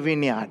in the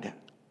vineyard.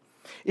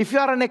 If you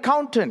are an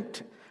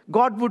accountant,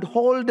 God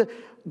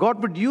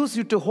would use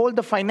you to hold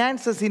the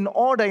finances in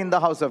order in the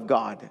house of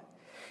God.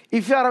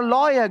 If you are a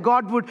lawyer,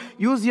 God would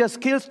use your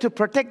skills to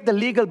protect the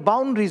legal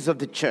boundaries of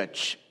the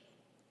church.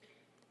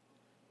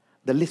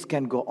 The list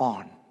can go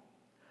on.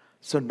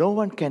 So no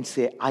one can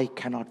say, I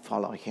cannot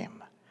follow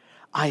him.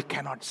 I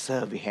cannot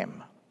serve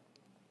him.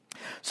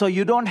 So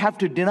you don't have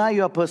to deny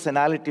your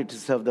personality to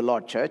serve the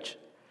Lord, church.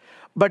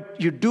 But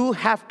you do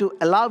have to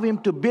allow him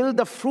to build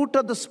the fruit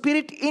of the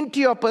Spirit into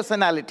your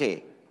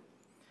personality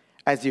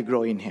as you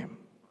grow in him.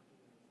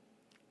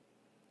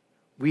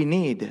 We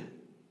need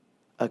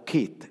a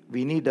Keith,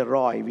 we need a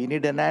Roy, we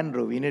need an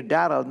Andrew, we need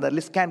Darrell, and the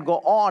list can go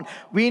on.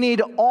 We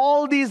need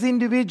all these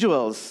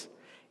individuals.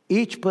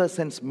 Each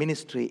person's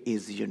ministry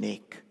is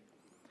unique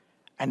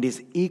and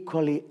is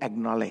equally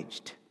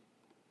acknowledged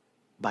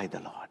by the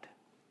Lord.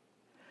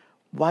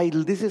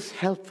 While this is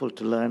helpful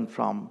to learn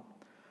from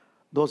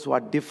those who are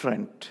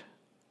different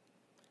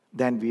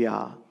than we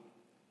are,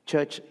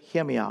 church,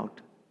 hear me out,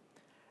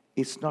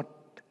 it's not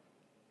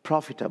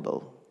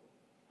profitable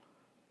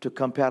to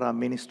compare our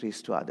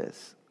ministries to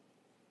others.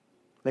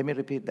 Let me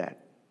repeat that.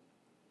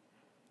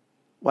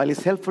 While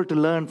it's helpful to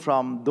learn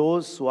from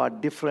those who are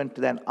different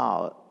than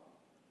ours,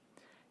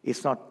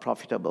 it's not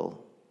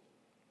profitable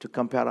to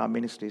compare our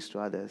ministries to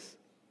others.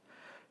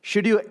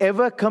 Should you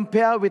ever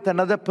compare with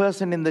another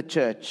person in the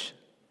church,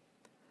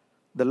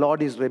 the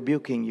Lord is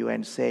rebuking you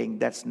and saying,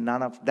 that's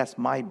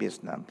my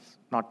business,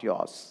 not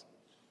yours.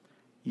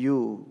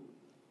 You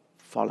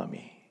follow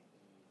me.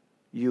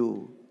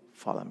 You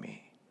follow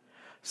me.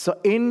 So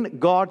in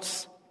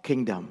God's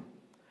kingdom,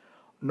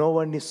 no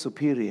one is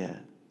superior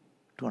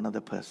to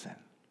another person.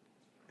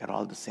 They're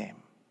all the same.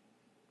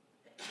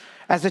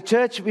 As a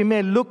church, we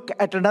may look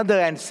at another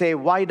and say,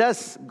 why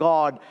does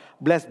God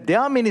bless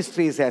their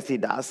ministries as he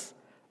does,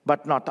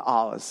 but not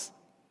ours?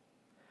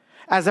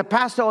 As a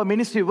pastor or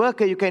ministry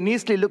worker, you can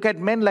easily look at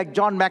men like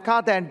John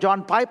MacArthur and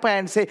John Piper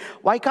and say,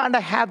 why can't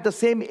I have the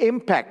same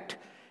impact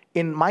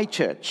in my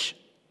church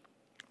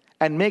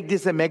and make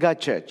this a mega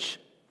church?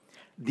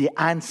 The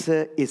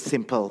answer is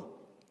simple.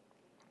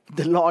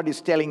 The Lord is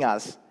telling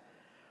us,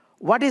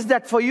 what is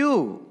that for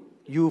you?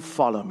 You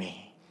follow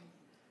me.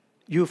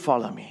 You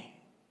follow me.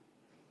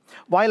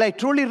 While I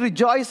truly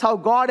rejoice how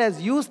God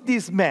has used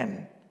these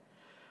men,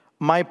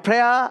 my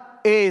prayer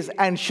is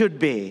and should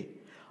be,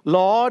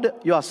 Lord,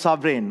 you are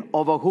sovereign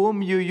over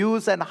whom you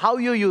use and how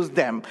you use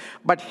them,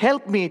 but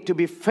help me to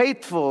be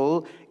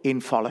faithful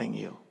in following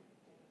you.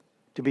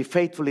 To be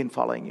faithful in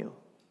following you.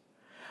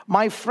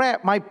 My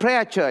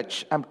prayer,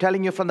 church, I'm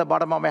telling you from the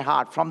bottom of my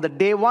heart, from the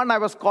day one I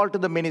was called to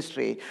the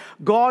ministry,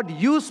 God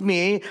used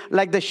me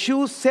like the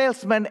shoe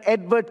salesman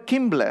Edward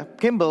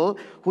Kimball,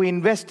 who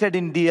invested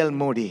in D.L.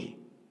 Moody.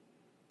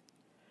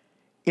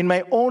 In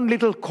my own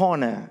little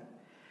corner,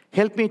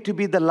 help me to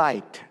be the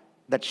light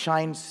that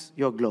shines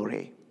your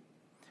glory.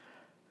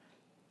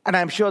 And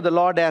I'm sure the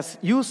Lord has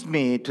used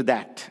me to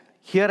that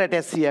here at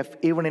SCF,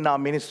 even in our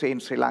ministry in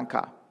Sri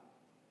Lanka.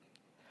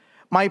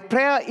 My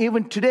prayer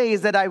even today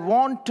is that I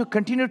want to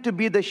continue to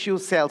be the shoe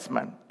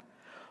salesman.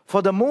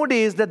 For the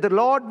Moody's, that the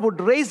Lord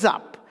would raise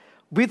up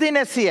within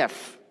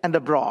SCF and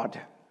abroad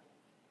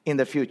in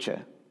the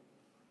future.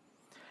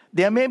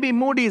 There may be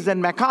Moody's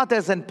and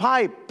MacArthur's and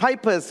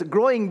Pipers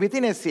growing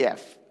within SCF.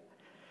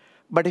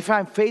 But if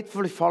I'm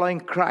faithfully following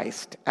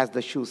Christ as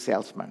the shoe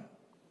salesman,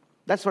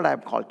 that's what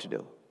I'm called to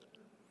do.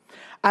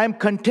 I'm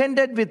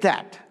contented with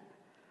that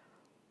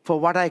for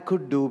what I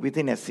could do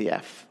within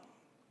SCF.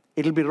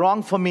 It'll be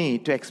wrong for me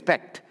to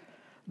expect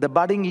the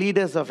budding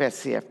leaders of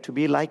SCF to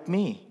be like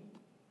me.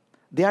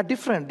 They are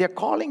different. Their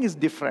calling is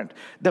different.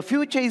 The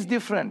future is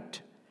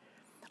different.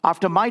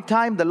 After my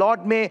time, the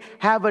Lord may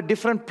have a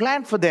different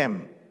plan for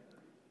them.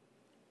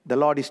 The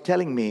Lord is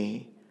telling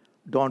me,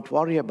 don't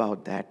worry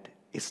about that.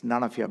 It's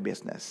none of your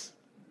business.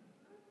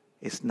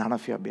 It's none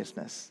of your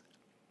business.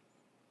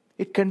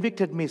 It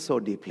convicted me so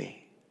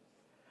deeply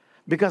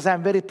because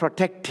I'm very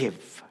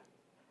protective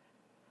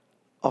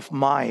of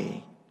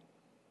my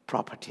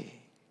property.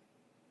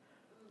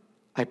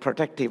 I'm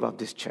protective of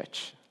this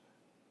church.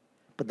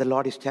 But the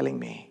Lord is telling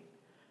me,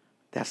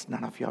 that's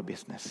none of your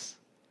business.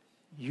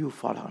 you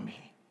follow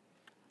me.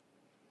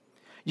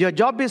 Your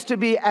job is to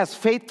be as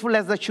faithful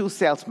as the shoe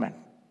salesman.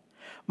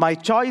 My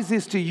choice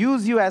is to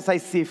use you as I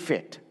see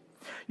fit.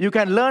 You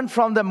can learn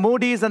from the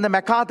Moody's and the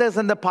MacArthurs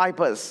and the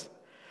Pipers.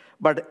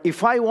 But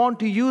if I want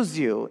to use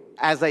you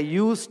as I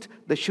used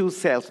the shoe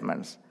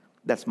salesmen,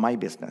 that's my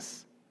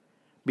business.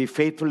 Be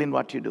faithful in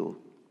what you do.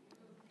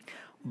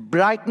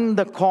 Brighten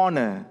the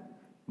corner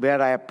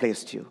where I have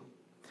placed you.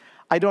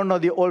 I don't know,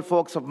 the old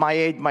folks of my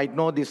age might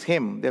know this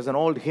hymn. There's an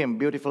old hymn,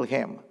 beautiful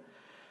hymn,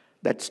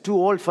 that's too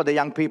old for the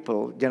young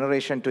people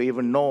generation to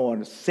even know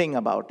or sing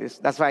about this.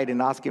 That's why I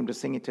didn't ask him to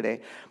sing it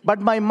today.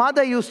 But my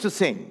mother used to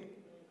sing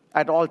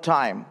at all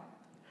time.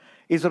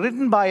 It's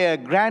written by a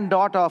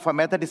granddaughter of a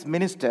Methodist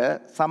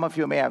minister. Some of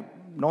you may have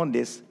known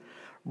this.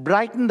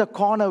 Brighten the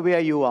corner where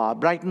you are.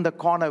 Brighten the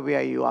corner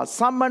where you are.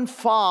 Someone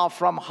far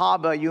from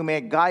harbor you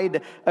may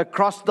guide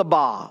across the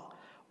bar.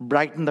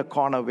 Brighten the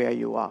corner where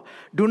you are.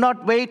 Do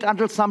not wait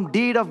until some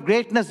deed of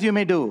greatness you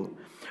may do.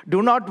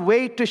 Do not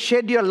wait to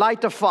shed your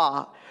light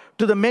afar.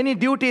 To the many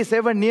duties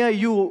ever near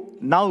you,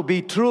 now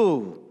be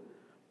true.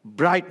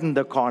 Brighten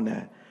the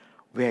corner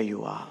where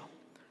you are.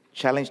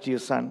 Challenge to you,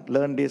 son.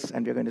 Learn this,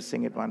 and we're going to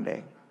sing it one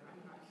day.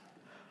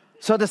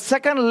 So the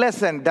second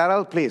lesson,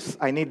 Darrell, please,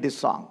 I need this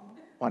song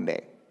one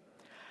day.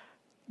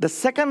 The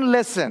second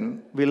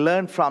lesson we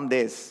learn from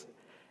this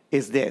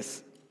is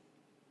this.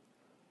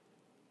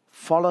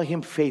 Follow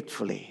him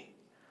faithfully.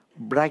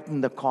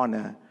 Brighten the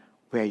corner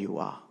where you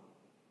are.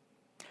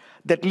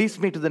 That leads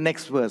me to the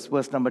next verse,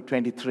 verse number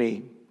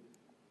 23.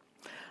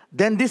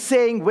 Then this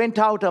saying went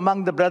out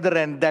among the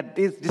brethren that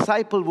his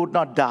disciple would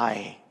not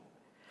die.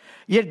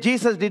 Yet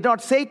Jesus did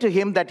not say to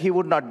him that he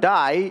would not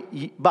die,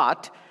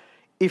 but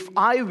if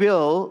I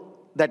will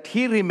that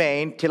he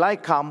remain till I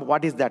come,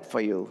 what is that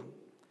for you?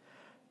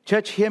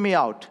 Church, hear me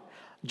out.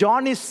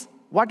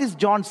 What is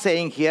John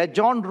saying here?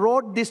 John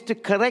wrote this to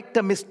correct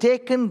a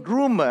mistaken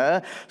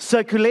rumor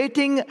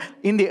circulating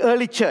in the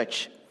early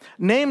church,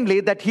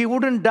 namely that he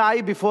wouldn't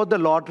die before the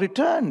Lord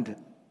returned.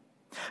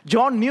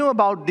 John knew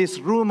about this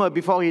rumor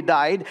before he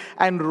died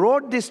and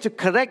wrote this to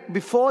correct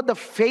before the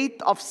faith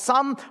of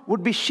some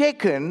would be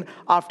shaken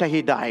after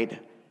he died,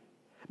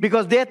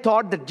 because they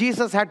thought that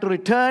Jesus had to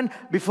return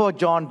before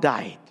John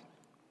died.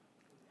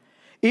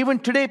 Even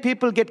today,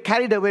 people get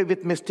carried away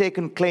with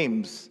mistaken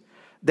claims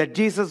that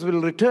Jesus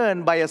will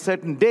return by a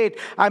certain date.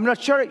 I'm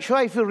not sure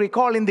if you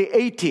recall, in the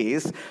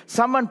 80s,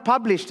 someone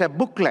published a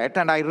booklet,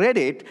 and I read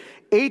it,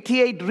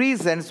 88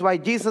 Reasons Why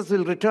Jesus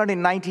Will Return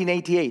in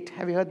 1988.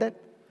 Have you heard that?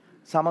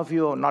 Some of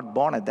you are not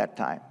born at that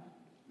time.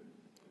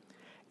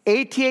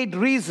 88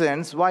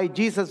 reasons why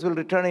Jesus will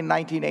return in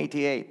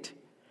 1988.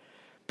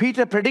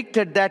 Peter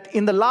predicted that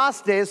in the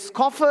last days,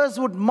 scoffers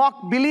would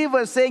mock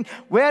believers, saying,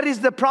 where is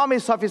the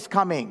promise of his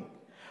coming?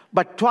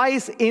 But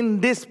twice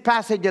in this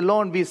passage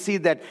alone, we see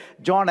that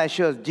John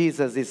assures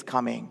Jesus is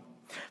coming.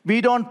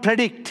 We don't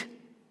predict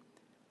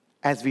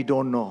as we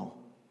don't know.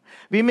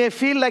 We may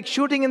feel like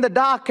shooting in the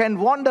dark and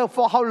wonder,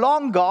 for how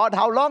long, God?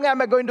 How long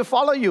am I going to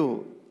follow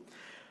you?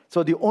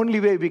 So the only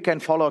way we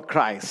can follow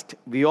Christ,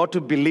 we ought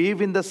to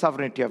believe in the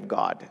sovereignty of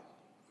God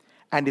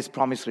and his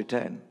promised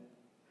return.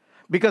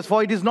 Because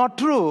for it is not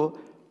true,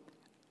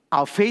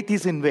 our faith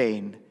is in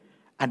vain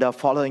and our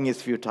following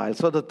is futile.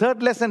 So the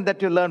third lesson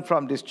that you learn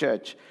from this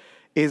church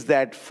is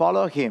that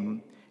follow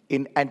him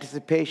in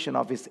anticipation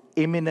of his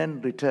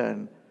imminent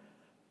return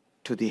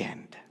to the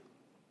end.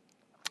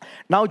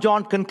 Now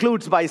John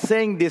concludes by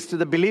saying this to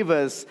the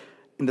believers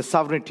in the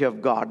sovereignty of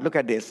God. Look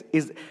at this.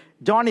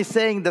 John is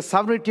saying the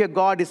sovereignty of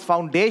God is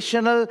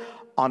foundational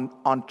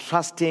on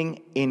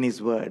trusting in his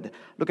word.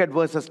 Look at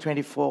verses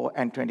 24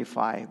 and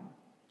 25.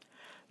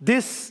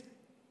 This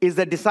is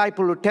the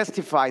disciple who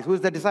testifies. Who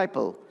is the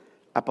disciple?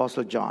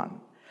 Apostle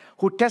John.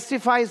 Who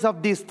testifies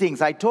of these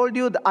things. I told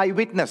you the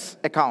eyewitness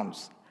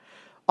accounts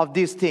of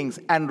these things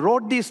and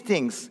wrote these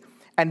things.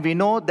 And we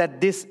know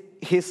that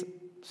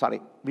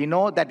we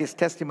know that his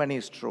testimony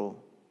is true.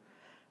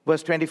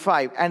 Verse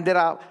 25. And there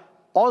are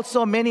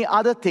also many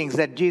other things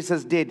that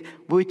Jesus did,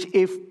 which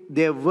if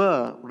they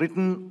were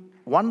written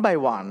one by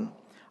one,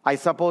 I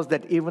suppose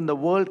that even the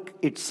world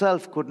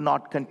itself could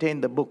not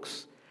contain the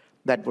books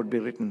that would be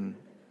written.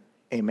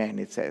 Amen,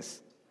 it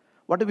says.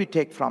 What do we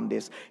take from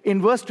this?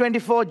 In verse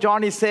 24,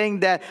 John is saying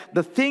that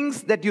the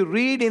things that you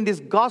read in this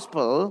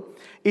gospel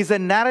is a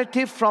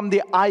narrative from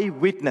the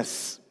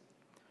eyewitness.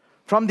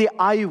 From the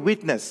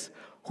eyewitness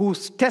who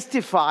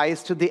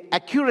testifies to the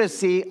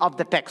accuracy of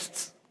the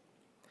texts.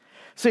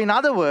 So in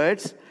other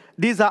words,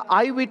 these are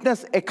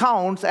eyewitness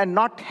accounts and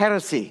not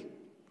heresy.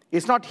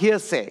 It's not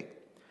hearsay.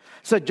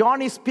 So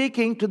John is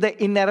speaking to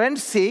the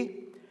inerrancy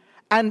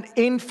and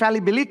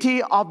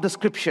infallibility of the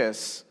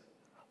scriptures.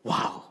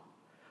 Wow,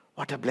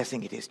 what a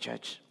blessing it is,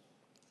 church.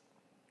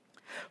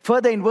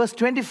 Further, in verse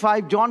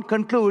 25, John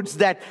concludes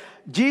that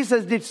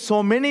Jesus did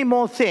so many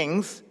more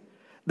things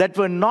that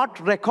were not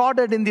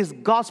recorded in this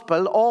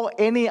gospel or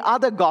any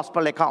other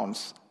gospel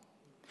accounts.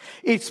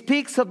 It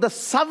speaks of the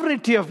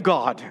sovereignty of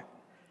God.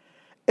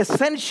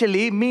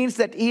 essentially means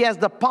that he has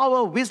the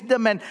power,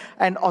 wisdom, and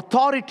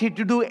authority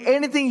to do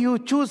anything he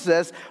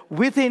chooses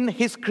within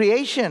his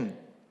creation.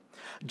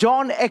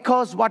 John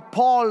echoes what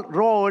Paul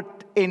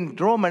wrote in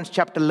Romans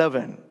chapter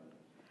 11.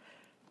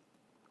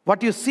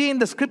 What you see in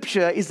the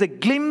scripture is a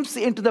glimpse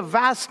into the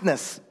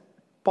vastness,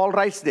 Paul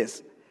writes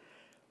this,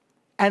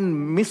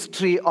 and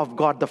mystery of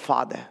God the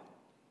Father.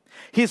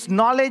 His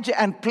knowledge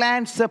and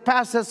plan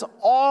surpasses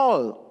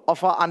all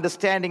of our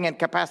understanding and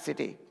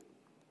capacity.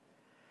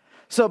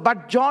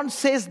 But John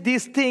says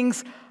these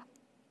things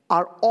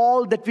are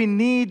all that we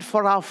need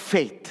for our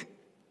faith.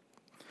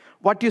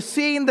 What you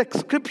see in the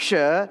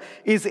scripture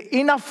is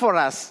enough for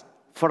us,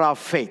 for our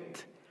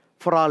faith,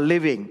 for our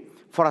living,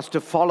 for us to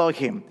follow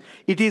him.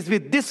 It is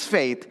with this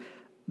faith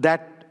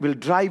that will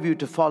drive you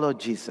to follow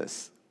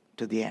Jesus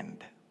to the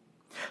end.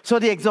 So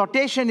the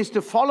exhortation is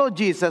to follow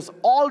Jesus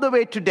all the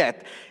way to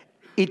death.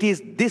 It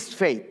is this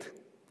faith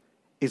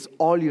is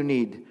all you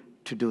need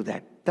to do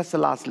that. That's the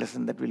last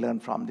lesson that we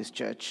learned from this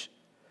church.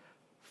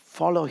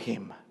 Follow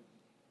him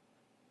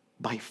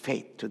by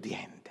faith to the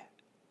end,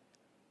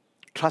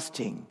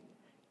 trusting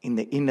in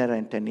the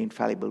inerrant and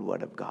infallible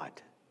word of God.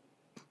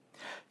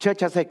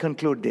 Church, as I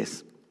conclude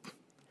this,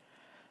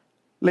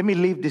 let me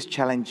leave this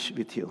challenge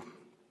with you.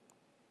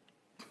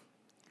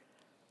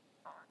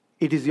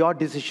 It is your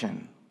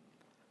decision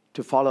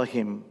to follow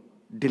him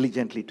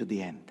diligently to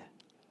the end.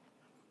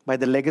 By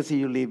the legacy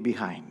you leave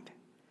behind,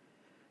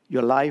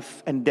 your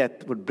life and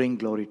death would bring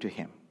glory to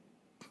him.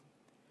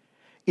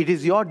 It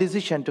is your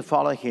decision to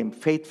follow him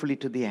faithfully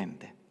to the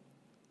end.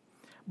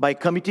 By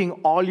committing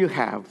all you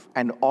have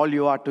and all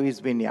you are to his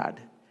vineyard,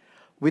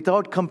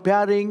 without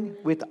comparing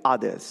with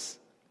others,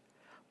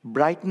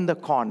 brighten the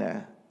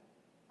corner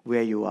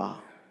where you are.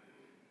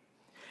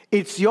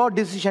 It's your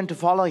decision to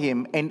follow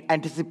him in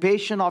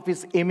anticipation of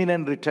his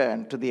imminent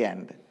return to the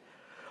end,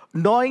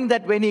 knowing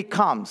that when he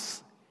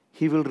comes,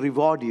 he will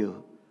reward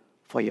you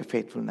for your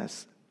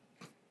faithfulness.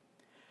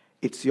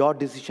 It's your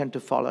decision to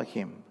follow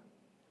him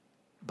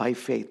by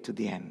faith to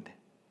the end,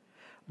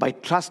 by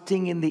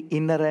trusting in the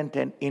inerrant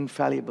and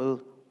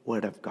infallible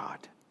word of God,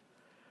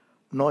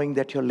 knowing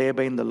that your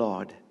labor in the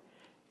Lord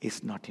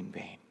is not in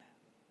vain.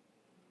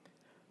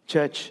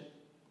 Church,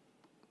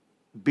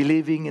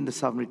 believing in the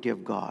sovereignty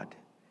of God,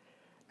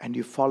 and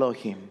you follow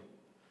him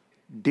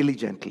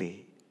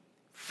diligently,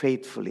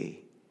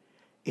 faithfully,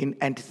 in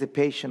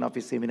anticipation of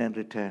his imminent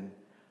return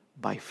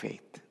by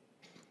faith.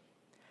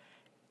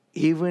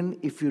 Even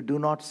if you do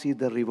not see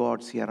the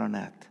rewards here on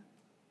earth,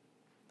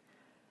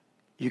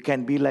 you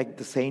can be like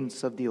the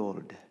saints of the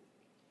old,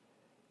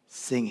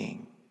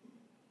 singing,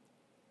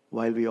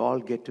 while we all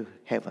get to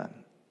heaven.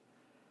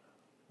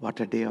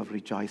 What a day of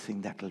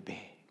rejoicing that will be.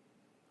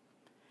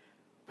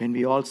 When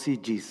we all see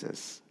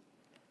Jesus,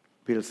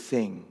 we'll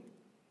sing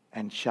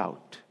and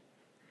shout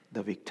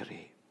the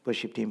victory.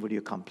 Worship team, would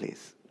you come,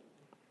 please?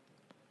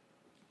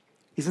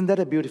 Isn't that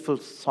a beautiful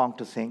song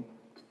to sing?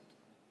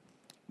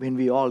 When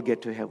we all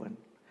get to heaven.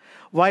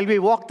 While we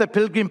walk the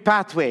pilgrim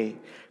pathway,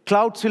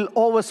 clouds will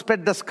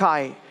overspread the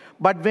sky.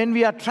 But when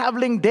we are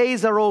traveling,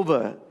 days are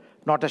over.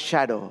 Not a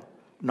shadow,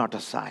 not a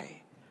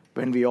sigh.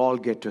 When we all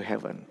get to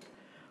heaven,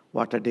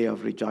 what a day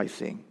of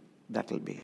rejoicing that will be.